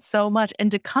experienced so much.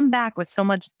 And to come back with so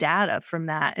much data from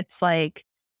that, it's like,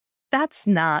 that's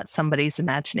not somebody's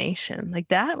imagination. Like,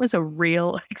 that was a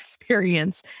real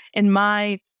experience in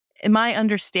my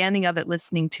understanding of it,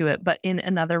 listening to it, but in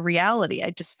another reality. I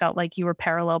just felt like you were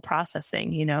parallel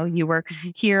processing, you were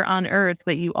here on Earth,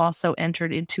 but you also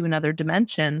entered into another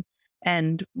dimension.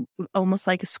 and almost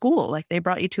like a school, like they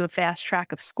brought you to a fast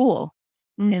track of school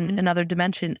in another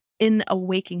dimension in a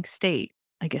waking state,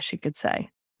 I guess you could say.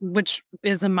 Which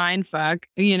is a mind fuck,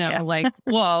 Yeah. like,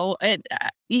 whoa,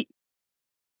 it's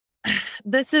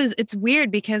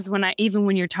weird because even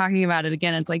when you're talking about it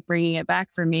again, it's like bringing it back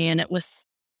for me. And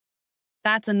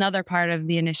that's another part of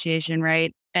the initiation,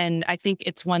 right? And I think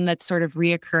it's one that's sort of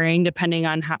reoccurring depending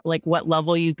on how, like what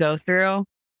level you go through,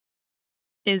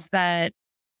 is that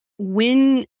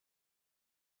when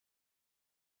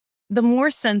the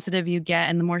more sensitive you get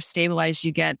and the more stabilized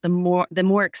you get, the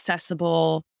more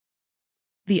accessible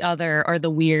the other or the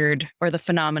weird or the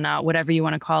phenomena, whatever you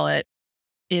want to call it,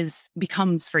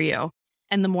 becomes for you.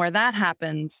 And the more that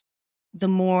happens, the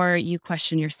more you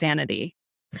question your sanity.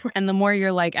 And the more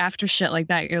you're like, after shit like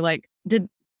that, you're like, did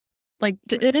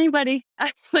anybody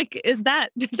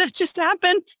did that just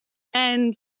happen?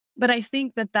 But I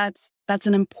think that's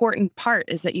an important part,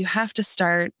 is that you have to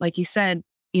start, like you said,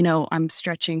 I'm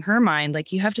stretching her mind.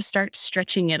 Like, you have to start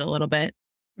stretching it a little bit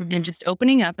and just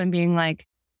opening up and being like,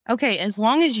 okay, as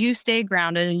long as you stay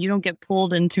grounded and you don't get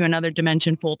pulled into another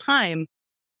dimension full time,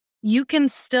 you can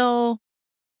still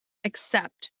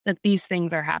accept that these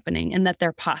things are happening and that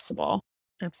they're possible.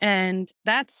 Absolutely. And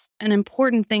that's an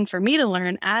important thing for me to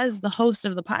learn as the host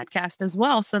of the podcast as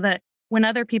well, so that when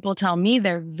other people tell me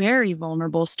their very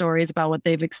vulnerable stories about what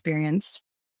they've experienced,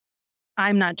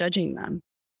 I'm not judging them.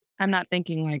 I'm not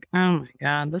thinking like, oh my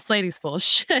God, this lady's full of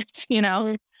shit,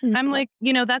 I'm like,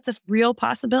 that's a real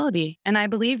possibility. And I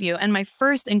believe you. And my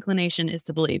first inclination is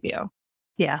to believe you.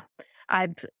 Yeah.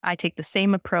 I take the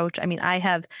same approach. I mean, I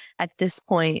have at this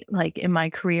point, like in my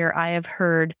career, I have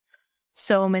heard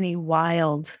so many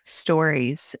wild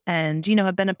stories and,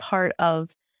 I've been a part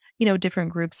of,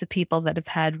 different groups of people that have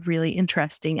had really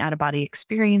interesting out of body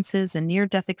experiences and near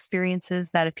death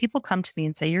experiences, that if people come to me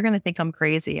and say, you're going to think I'm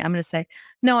crazy, I'm going to say,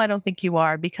 no, I don't think you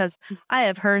are, because I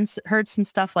have heard some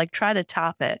stuff, like, try to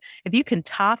top it. If you can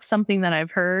top something that I've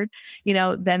heard,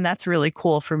 then that's really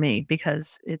cool for me,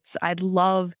 because I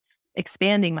love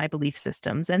expanding my belief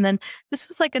systems. And then this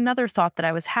was like another thought that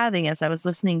I was having as I was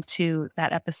listening to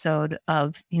that episode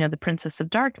of, The Princess of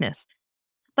Darkness.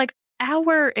 Like,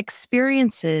 our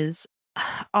experiences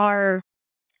are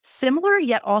similar,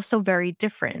 yet also very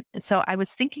different. And so I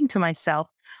was thinking to myself,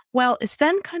 well, is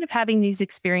Fen kind of having these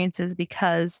experiences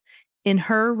because in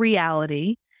her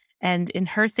reality and in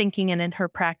her thinking and in her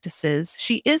practices,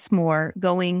 she is more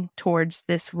going towards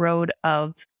this road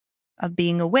of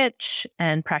being a witch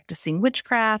and practicing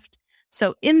witchcraft.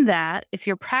 So in that, if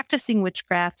you're practicing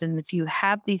witchcraft and if you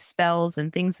have these spells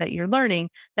and things that you're learning,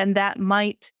 then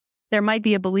there might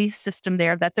be a belief system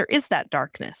there that there is that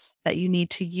darkness, that you need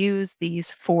to use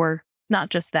these for not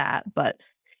just that, but,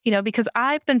 because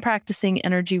I've been practicing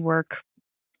energy work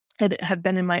and have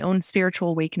been in my own spiritual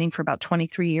awakening for about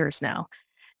 23 years now.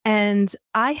 And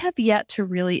I have yet to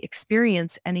really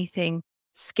experience anything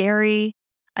scary.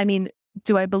 I mean,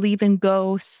 do I believe in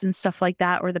ghosts and stuff like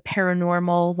that, or the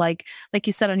paranormal? Like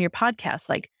you said on your podcast,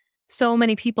 like, so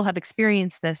many people have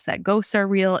experienced this, that ghosts are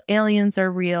real, aliens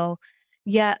are real.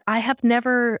 Yet I have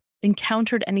never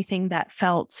encountered anything that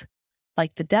felt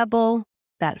like the devil,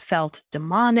 that felt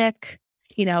demonic.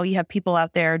 You have people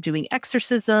out there doing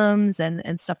exorcisms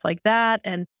and stuff like that.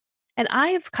 And I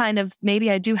have kind of,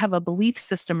 maybe I do have a belief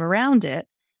system around it,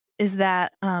 is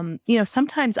that,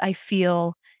 sometimes I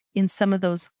feel in some of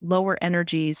those lower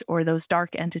energies or those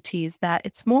dark entities that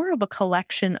it's more of a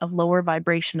collection of lower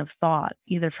vibration of thought,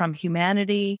 either from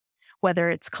humanity, whether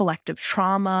it's collective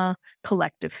trauma,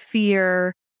 collective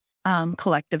fear,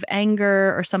 collective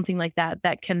anger, or something like that,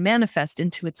 that can manifest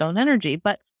into its own energy.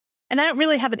 And I don't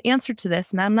really have an answer to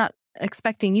this, and I'm not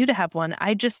expecting you to have one.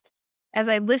 As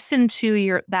I listened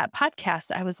to that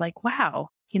podcast, I was like, wow,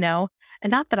 and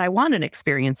not that I want an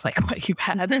experience like what you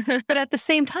had, but at the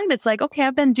same time, it's like, okay,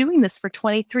 I've been doing this for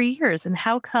 23 years. And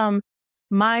how come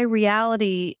my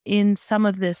reality in some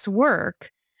of this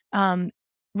work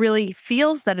really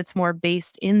feels that it's more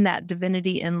based in that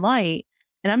divinity and light?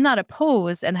 And I'm not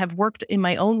opposed, and have worked in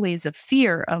my own ways of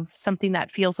fear of something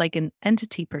that feels like an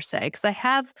entity per se, because I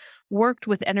have worked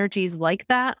with energies like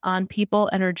that on people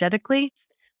energetically.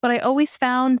 But I always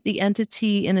found the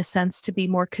entity, in a sense, to be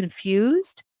more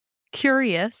confused,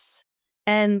 curious,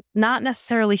 and not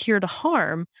necessarily here to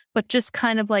harm, but just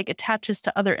kind of like attaches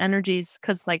to other energies.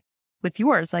 Because, like with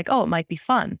yours, like, oh, it might be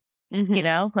fun,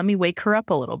 let me wake her up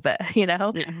a little bit,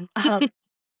 Yeah.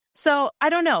 So I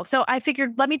don't know. So I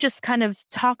figured, let me just kind of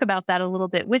talk about that a little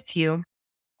bit with you,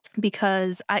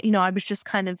 because I was just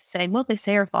kind of saying, well, they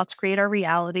say our thoughts create our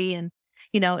reality. And,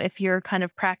 if you're kind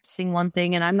of practicing one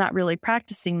thing and I'm not really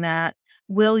practicing that,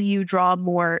 will you draw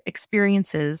more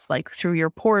experiences like through your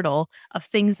portal of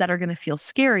things that are going to feel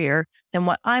scarier than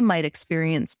what I might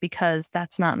experience because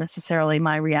that's not necessarily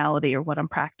my reality or what I'm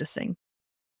practicing?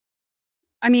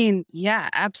 I mean, yeah,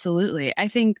 absolutely. I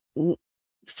think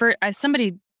for as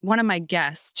somebody, one of my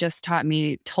guests just taught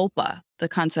me tulpa, the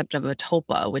concept of a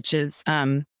tulpa, which is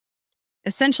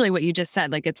essentially what you just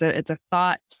said. Like it's a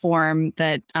thought form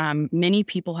that many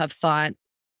people have thought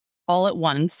all at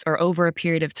once or over a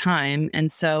period of time,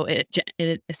 and so it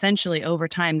essentially over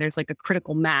time there's like a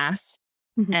critical mass,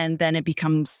 Mhm. and then it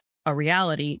becomes a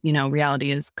reality. You know,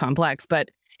 reality is complex, but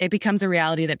it becomes a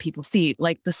reality that people see,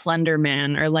 like the Slender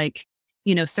Man or like,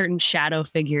 you know, certain shadow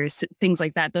figures, things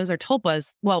like that. Those are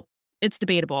tulpas. Well, it's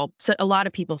debatable. So a lot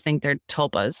of people think they're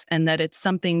tulpas and that it's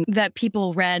something that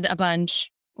people read a bunch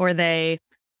or they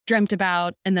dreamt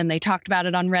about and then they talked about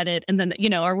it on Reddit and then, you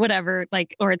know, or whatever,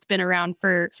 like, or it's been around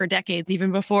for decades,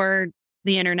 even before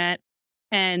the internet.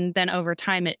 And then over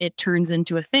time it turns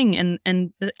into a thing.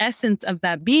 And the essence of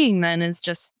that being then is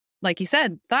just, like you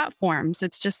said, thought forms.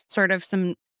 It's just sort of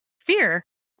some fear.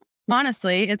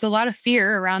 Honestly, it's a lot of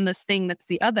fear around this thing that's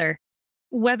the other.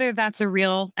 Whether that's a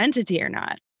real entity or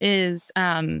not is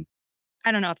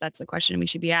I don't know if that's the question we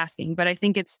should be asking, but I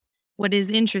think it's what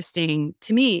is interesting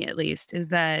to me at least is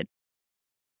that,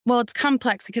 well, it's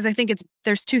complex because I think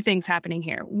there's two things happening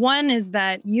here. One is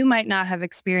that you might not have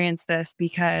experienced this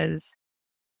because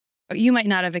you might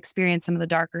not have experienced some of the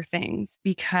darker things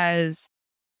because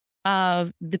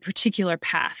of the particular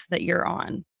path that you're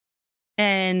on.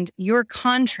 And your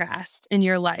contrast in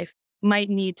your life might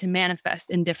need to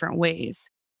manifest in different ways.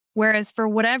 Whereas for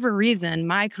whatever reason,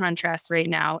 my contrast right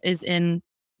now is in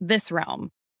this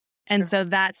realm. And Sure. so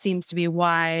that seems to be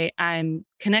why I'm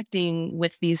connecting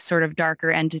with these sort of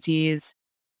darker entities.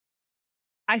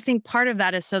 I think part of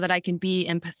that is so that I can be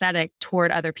empathetic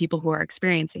toward other people who are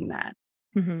experiencing that.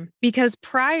 Hmm. Because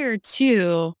prior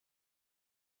to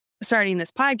starting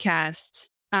this podcast,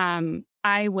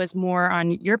 I was more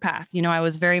on your path. You know, I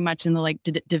was very much in the like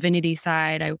divinity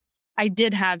side. I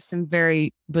did have some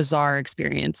very bizarre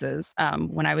experiences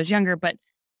when I was younger, but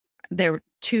there were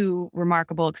two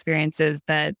remarkable experiences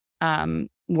that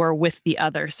were with the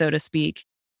other, so to speak.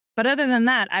 But other than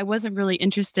that, I wasn't really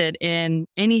interested in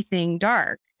anything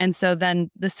dark. And so then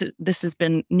this has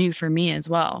been new for me as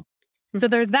well. So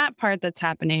there's that part that's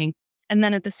happening. And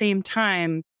then at the same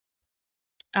time,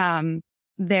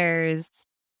 there's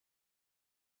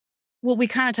what we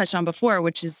kind of touched on before,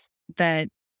 which is that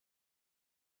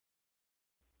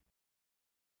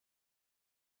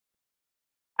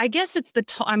I guess it's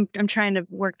I'm trying to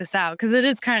work this out because it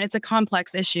is it's a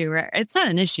complex issue, right? It's not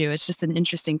an issue, it's just an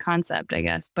interesting concept, I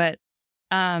guess. But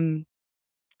um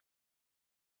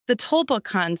the tulpa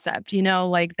concept, you know,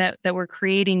 like that we're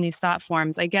creating these thought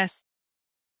forms, I guess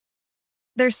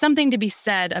there's something to be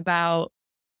said about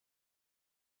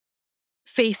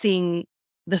facing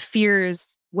the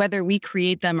fears, whether we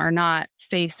create them or not,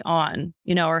 face on,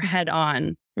 you know, or head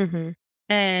on. Hmm.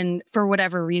 And for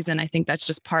whatever reason, I think that's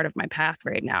just part of my path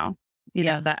right now. You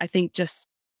know, Yeah. that I think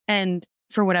and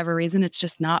for whatever reason, it's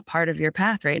just not part of your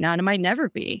path right now. And it might never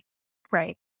be.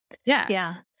 Right. Yeah.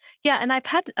 Yeah. Yeah. And I've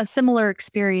had a similar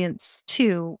experience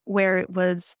too, where it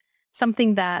was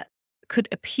something that could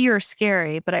appear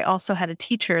scary, but I also had a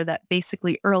teacher that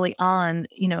basically early on,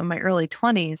 you know, in my early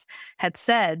 20s had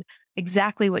said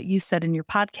exactly what you said in your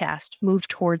podcast, move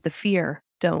toward the fear.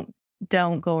 Don't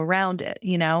go around it,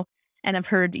 you know? And I've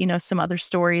heard, you know, some other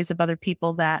stories of other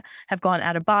people that have gone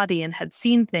out of body and had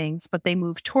seen things, but they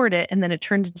moved toward it and then it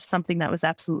turned into something that was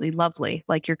absolutely lovely,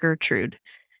 like your Gertrude,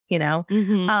 you know?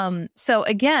 Hmm. So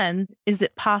again, is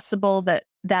it possible that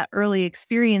that early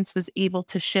experience was able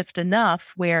to shift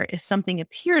enough where if something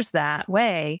appears that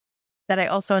way, that I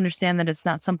also understand that it's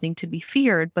not something to be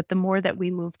feared, but the more that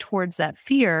we move towards that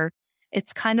fear,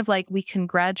 it's kind of like we can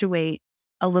graduate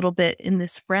a little bit in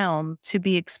this realm to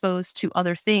be exposed to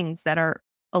other things that are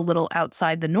a little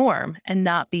outside the norm and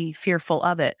not be fearful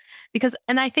of it. Because,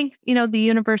 and I think, you know, the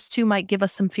universe too might give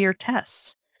us some fear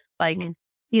tests. Like, Hmm.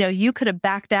 you know, you could have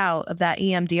backed out of that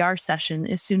EMDR session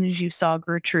as soon as you saw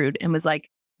Gertrude and was like,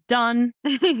 done,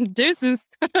 Deuces.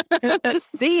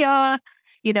 see ya,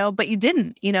 you know, but you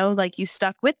didn't, you know, like you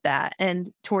stuck with that. And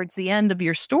towards the end of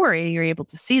your story, you're able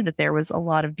to see that there was a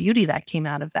lot of beauty that came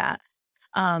out of that.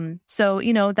 So,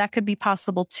 you know, that could be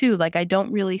possible too. Like, I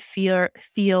don't really feel,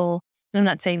 I'm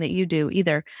not saying that you do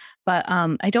either, but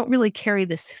I don't really carry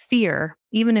this fear,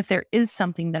 even if there is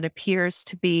something that appears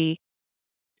to be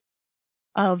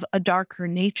of a darker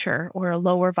nature or a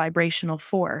lower vibrational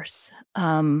force.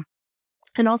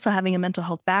 and also having a mental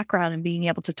health background and being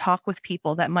able to talk with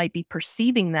people that might be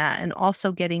perceiving that, and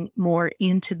also getting more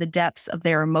into the depths of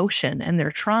their emotion and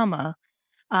their trauma,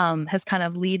 has kind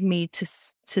of lead me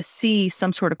to see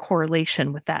some sort of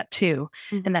correlation with that too.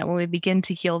 And that when we begin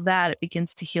to heal that, it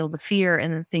begins to heal the fear,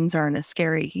 and then things aren't as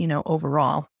scary,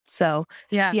 overall. So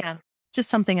Yeah. yeah, just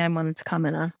something I wanted to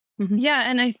comment on. Yeah.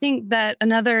 And I think that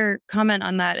another comment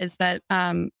on that is that,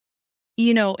 in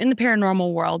the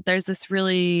paranormal world, there's this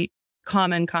really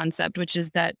common concept, which is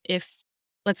that if,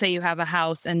 let's say you have a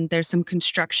house and there's some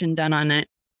construction done on it,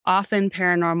 often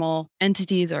paranormal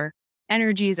entities or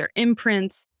energies or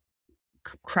imprints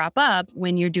crop up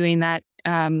when you're doing that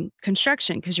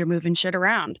construction because you're moving shit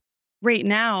around. Right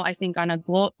now, I think on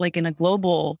in a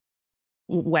global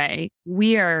way,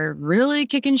 we are really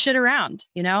kicking shit around,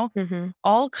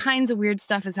 All kinds of weird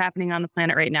stuff is happening on the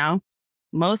planet right now,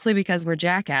 mostly because we're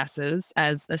jackasses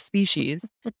as a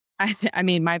species. I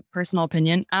mean, my personal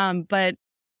opinion. But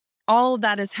all of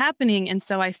that is happening. And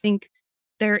so I think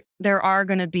there are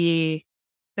going to be,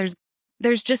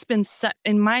 there's just been,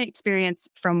 in my experience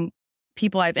from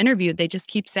people I've interviewed, they just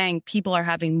keep saying people are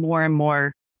having more and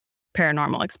more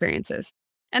paranormal experiences.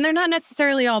 And they're not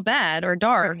necessarily all bad or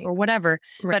dark or whatever,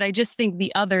 but I just think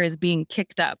the other is being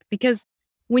kicked up because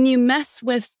when you mess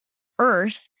with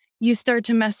Earth, you start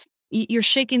to you're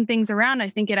shaking things around. I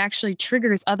think it actually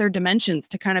triggers other dimensions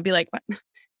to kind of be like,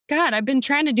 God, I've been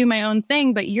trying to do my own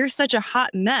thing, but you're such a hot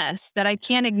mess that I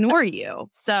can't ignore you.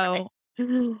 So,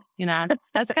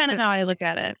 that's kind of how I look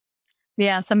at it.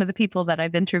 Yeah. Some of the people that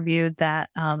I've interviewed that,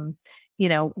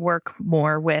 work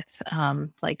more with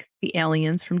like the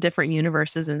aliens from different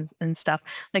universes and stuff,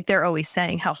 like they're always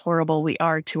saying how horrible we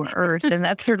are to our Earth and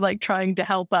that they're like trying to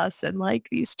help us and like,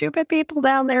 you stupid people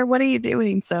down there, what are you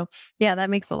doing? So yeah,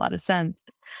 that makes a lot of sense.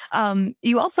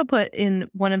 You also put in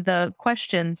one of the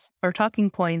questions or talking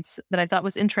points that I thought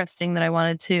was interesting that I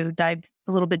wanted to dive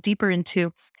a little bit deeper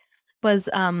into was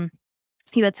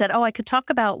you had said, oh, I could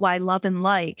talk about why love and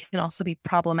light can also be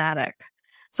problematic.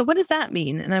 So what does that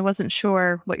mean? And I wasn't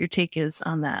sure what your take is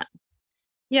on that.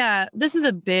 Yeah, this is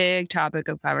a big topic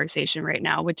of conversation right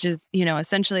now, which is,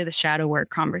 essentially the shadow work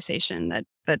conversation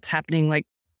that's happening. Like,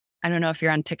 I don't know if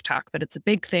you're on TikTok, but it's a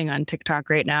big thing on TikTok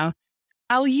right now.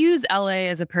 I'll use LA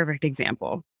as a perfect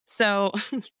example. So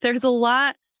there's a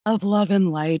lot of love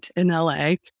and light in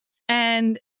LA,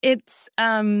 and it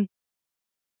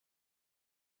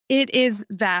is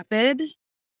vapid,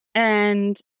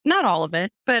 and not all of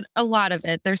it, but a lot of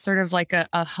it. There's sort of like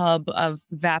a hub of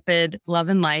vapid love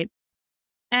and light.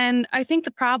 And I think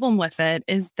the problem with it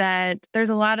is that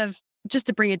there's a lot of, just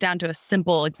to bring it down to a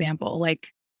simple example, like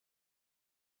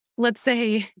let's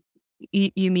say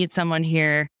you meet someone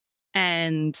here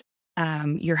and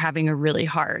you're having a really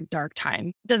hard, dark time.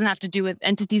 It doesn't have to do with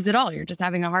entities at all. You're just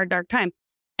having a hard, dark time.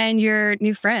 And your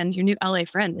new LA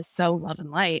friend is so love and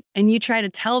light. And you try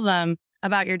to tell them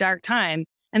about your dark time.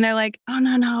 And they're like, oh,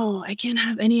 no, I can't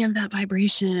have any of that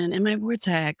vibration in my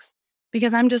vortex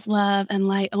because I'm just love and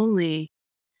light only.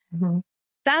 Mm-hmm.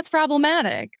 That's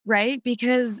problematic, right?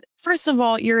 Because first of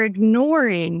all, you're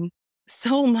ignoring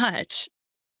so much.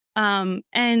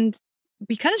 And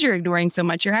because you're ignoring so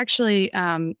much, you're actually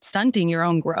stunting your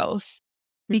own growth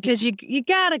because you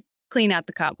got to clean out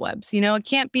the cobwebs. It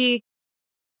can't be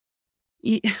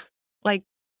like,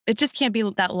 it just can't be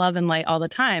that love and light all the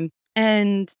time.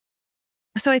 And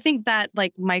so I think that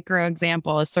like micro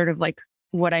example is sort of like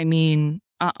what I mean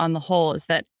on the whole is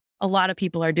that a lot of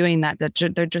people are doing that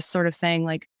they're just sort of saying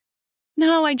like,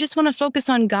 no, I just want to focus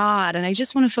on God and I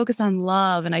just want to focus on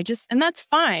love. And that's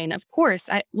fine. Of course,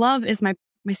 love is my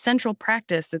central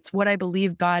practice. It's what I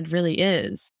believe God really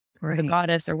is, or the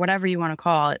goddess or whatever you want to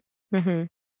call it. Mm-hmm.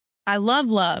 I love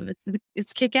love.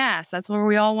 It's kick ass. That's where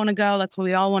we all want to go. That's what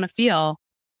we all want to feel.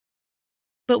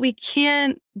 But we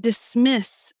can't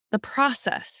dismiss the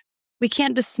process. We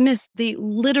can't dismiss the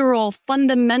literal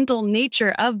fundamental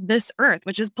nature of this earth,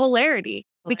 which is polarity.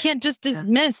 We can't just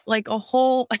dismiss like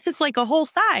it's like a whole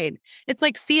side. It's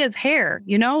like Sia's hair,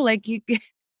 like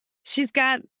she's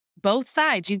got both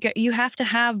sides. You have to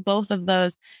have both of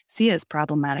those. Sia's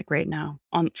problematic right now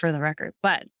for the record,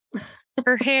 but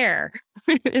her hair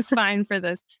is fine for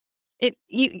this. I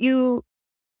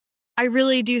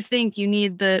really do think you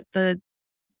need the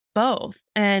both.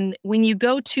 And when you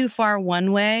go too far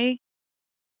one way,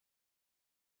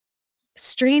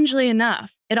 strangely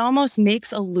enough, it almost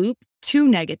makes a loop to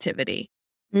negativity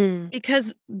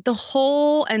because the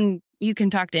whole, and you can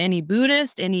talk to any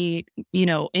Buddhist, any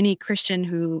Christian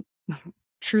who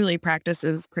truly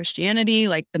practices Christianity,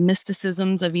 like the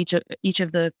mysticisms of each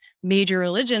of the major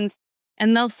religions.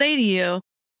 And they'll say to you,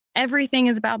 everything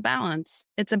is about balance.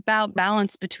 It's about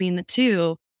balance between the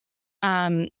two.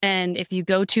 And if you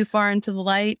go too far into the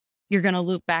light, you're going to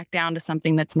loop back down to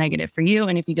something that's negative for you.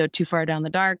 And if you go too far down the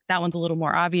dark, that one's a little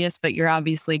more obvious, but you're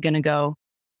obviously going to go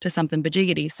to something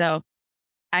bajiggity. So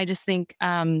I just think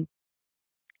a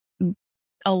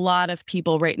lot of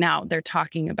people right now, they're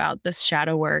talking about this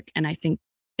shadow work. And I think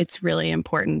it's really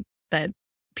important that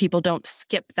people don't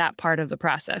skip that part of the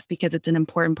process, because it's an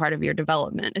important part of your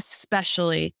development,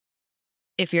 especially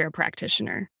if you're a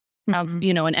practitioner of,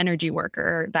 an energy worker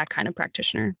or that kind of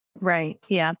practitioner. Right.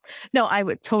 Yeah. No, I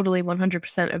would totally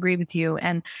 100% agree with you.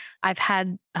 And I've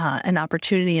had an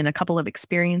opportunity and a couple of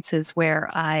experiences where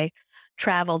I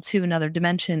traveled to another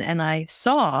dimension and I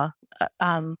saw,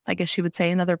 I guess you would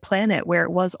say, another planet where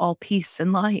it was all peace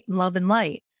and light and love and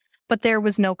light. But there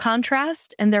was no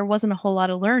contrast and there wasn't a whole lot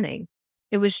of learning.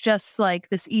 It was just like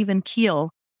this even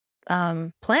keel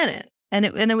planet. And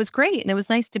it was great. And it was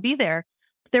nice to be there.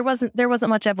 But there wasn't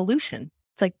much evolution.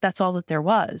 It's like, that's all that there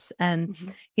was. And,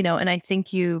 and I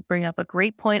think you bring up a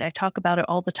great point. I talk about it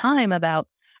all the time about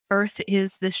Earth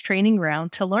is this training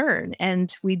ground to learn.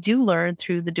 And we do learn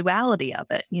through the duality of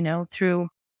it, through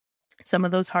some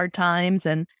of those hard times.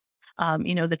 And,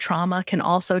 the trauma can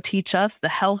also teach us. The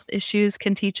health issues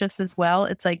can teach us as well.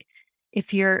 It's like,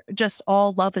 if you're just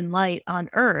all love and light on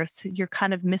Earth, you're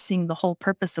kind of missing the whole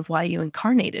purpose of why you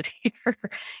incarnated here,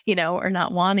 or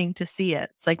not wanting to see it.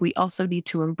 It's like we also need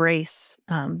to embrace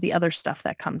the other stuff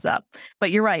that comes up. But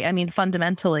you're right. I mean,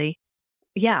 fundamentally,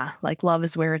 yeah, like love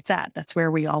is where it's at. That's where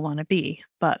we all want to be.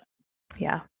 But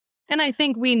yeah. And I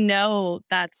think we know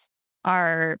that's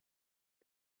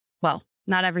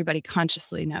not everybody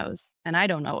consciously knows. And I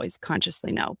don't always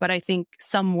consciously know, but I think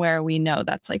somewhere we know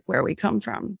that's like where we come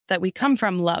from, that we come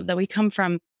from love, that we come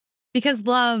from, because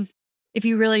love, if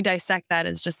you really dissect that,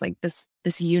 is just like this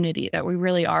unity, that we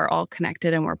really are all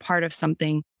connected and we're part of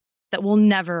something that we'll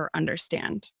never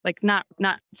understand, like not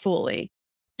fully.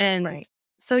 And right.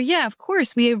 So, yeah, of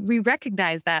course, we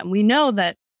recognize that. And we know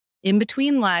that in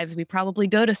between lives, we probably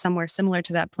go to somewhere similar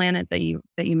to that planet that you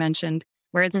mentioned,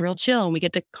 where it's real chill and we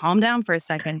get to calm down for a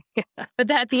second. But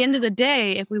at the end of the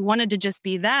day, if we wanted to just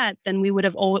be that, then we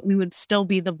would still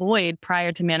be the void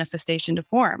prior to manifestation to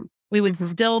form. We would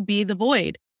still be the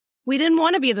void. We didn't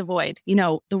want to be the void.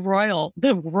 The royal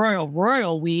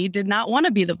we did not want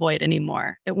to be the void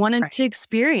anymore. It wanted to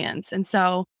experience. And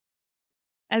so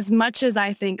as much as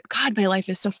I think, God, my life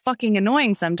is so fucking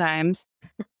annoying sometimes,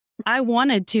 I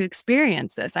wanted to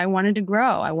experience this. I wanted to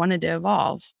grow. I wanted to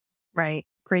evolve. Right.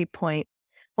 Great point.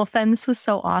 Well, Fen, this was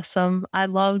so awesome. I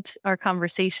loved our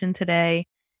conversation today.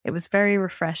 It was very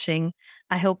refreshing.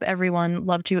 I hope everyone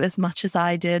loved you as much as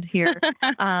I did here.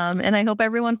 And I hope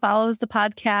everyone follows the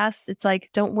podcast. It's like,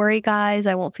 don't worry, guys.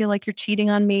 I won't feel like you're cheating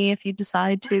on me if you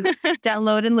decide to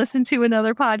download and listen to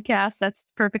another podcast. That's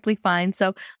perfectly fine.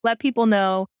 So let people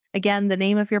know, again, the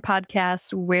name of your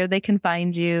podcast, where they can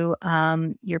find you,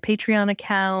 your Patreon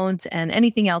account, and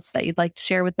anything else that you'd like to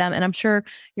share with them. And I'm sure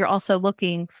you're also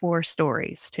looking for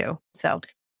stories too. So,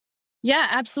 yeah,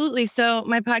 absolutely. So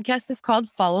my podcast is called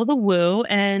Follow the Woo.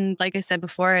 And like I said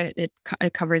before, it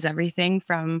covers everything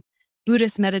from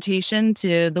Buddhist meditation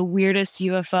to the weirdest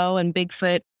UFO and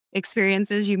Bigfoot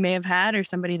experiences you may have had or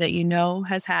somebody that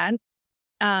has had.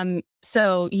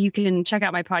 So you can check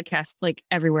out my podcast, like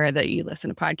everywhere that you listen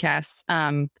to podcasts.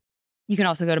 You can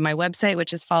also go to my website,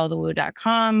 which is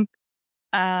followthewoo.com.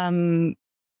 My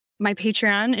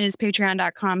Patreon is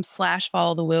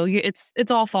patreon.com/followthewoo.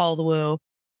 It's all Follow the Woo.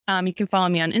 You can follow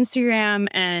me on Instagram.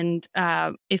 And,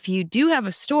 if you do have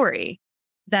a story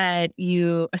that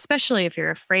especially if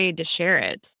you're afraid to share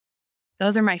it,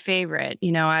 those are my favorite.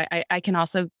 I can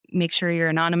also make sure you're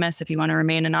anonymous if you want to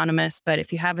remain anonymous. But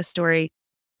if you have a story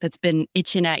that's been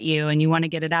itching at you and you want to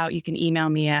get it out, you can email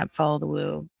me at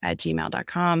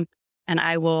followthewoo@gmail.com. And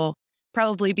I will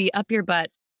probably be up your butt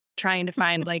trying to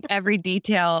find like every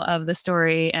detail of the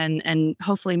story and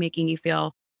hopefully making you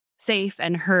feel safe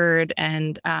and heard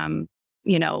and,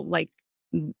 like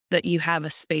that you have a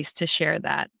space to share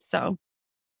that. So.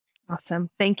 Awesome.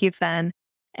 Thank you, Fen.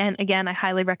 And again, I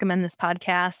highly recommend this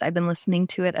podcast. I've been listening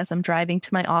to it as I'm driving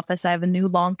to my office. I have a new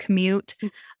long commute.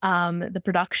 The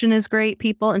production is great,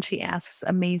 people, and she asks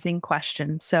amazing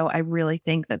questions. So I really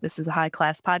think that this is a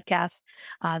high-class podcast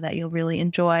that you'll really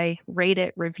enjoy. Rate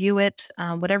it, review it,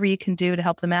 whatever you can do to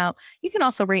help them out. You can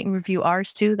also rate and review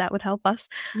ours too. That would help us.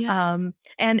 Yeah.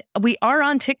 And we are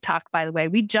on TikTok, by the way.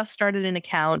 We just started an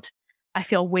account. I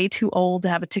feel way too old to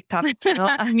have a TikTok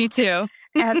account. Me too.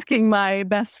 asking my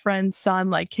best friend's son,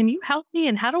 like, can you help me?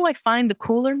 And how do I find the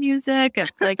cooler music?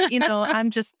 And like,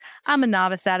 I'm a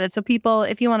novice at it. So people,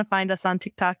 if you want to find us on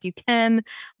TikTok, you can,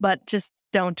 but just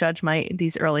don't judge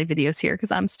these early videos here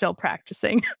because I'm still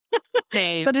practicing.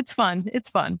 But it's fun. It's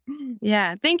fun.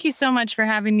 Yeah. Thank you so much for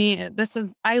having me.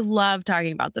 I love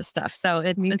talking about this stuff. So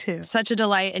it's such a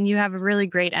delight, and you have a really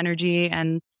great energy,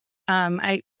 and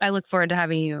I look forward to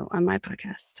having you on my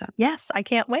podcast. So. Yes, I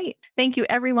can't wait. Thank you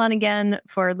everyone again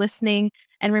for listening.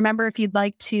 And remember, if you'd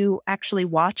like to actually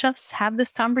watch us have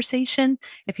this conversation,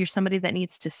 if you're somebody that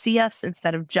needs to see us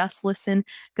instead of just listen,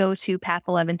 go to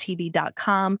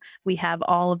path11tv.com. We have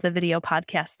all of the video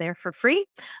podcasts there for free,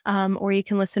 or you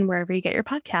can listen wherever you get your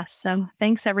podcasts. So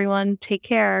thanks everyone. Take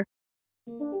care.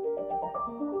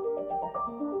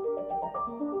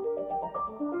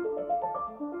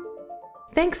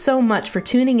 Thanks so much for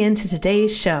tuning in to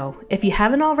today's show. If you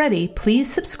haven't already,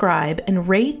 please subscribe and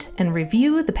rate and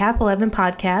review the Path 11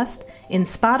 podcast in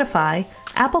Spotify,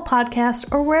 Apple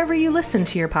Podcasts, or wherever you listen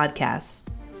to your podcasts.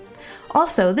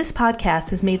 Also, this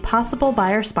podcast is made possible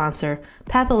by our sponsor,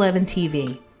 Path 11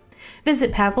 TV.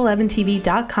 Visit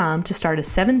path11tv.com to start a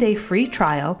 7-day free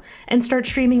trial and start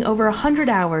streaming over 100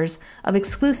 hours of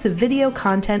exclusive video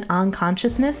content on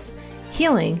consciousness,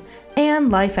 healing,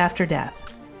 and life after death.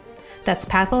 That's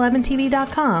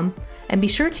path11tv.com, and be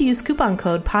sure to use coupon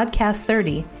code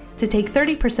podcast30 to take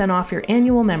 30% off your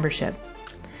annual membership.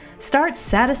 Start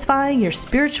satisfying your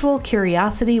spiritual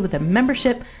curiosity with a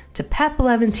membership to Path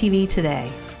 11 TV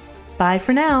today. Bye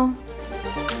for now.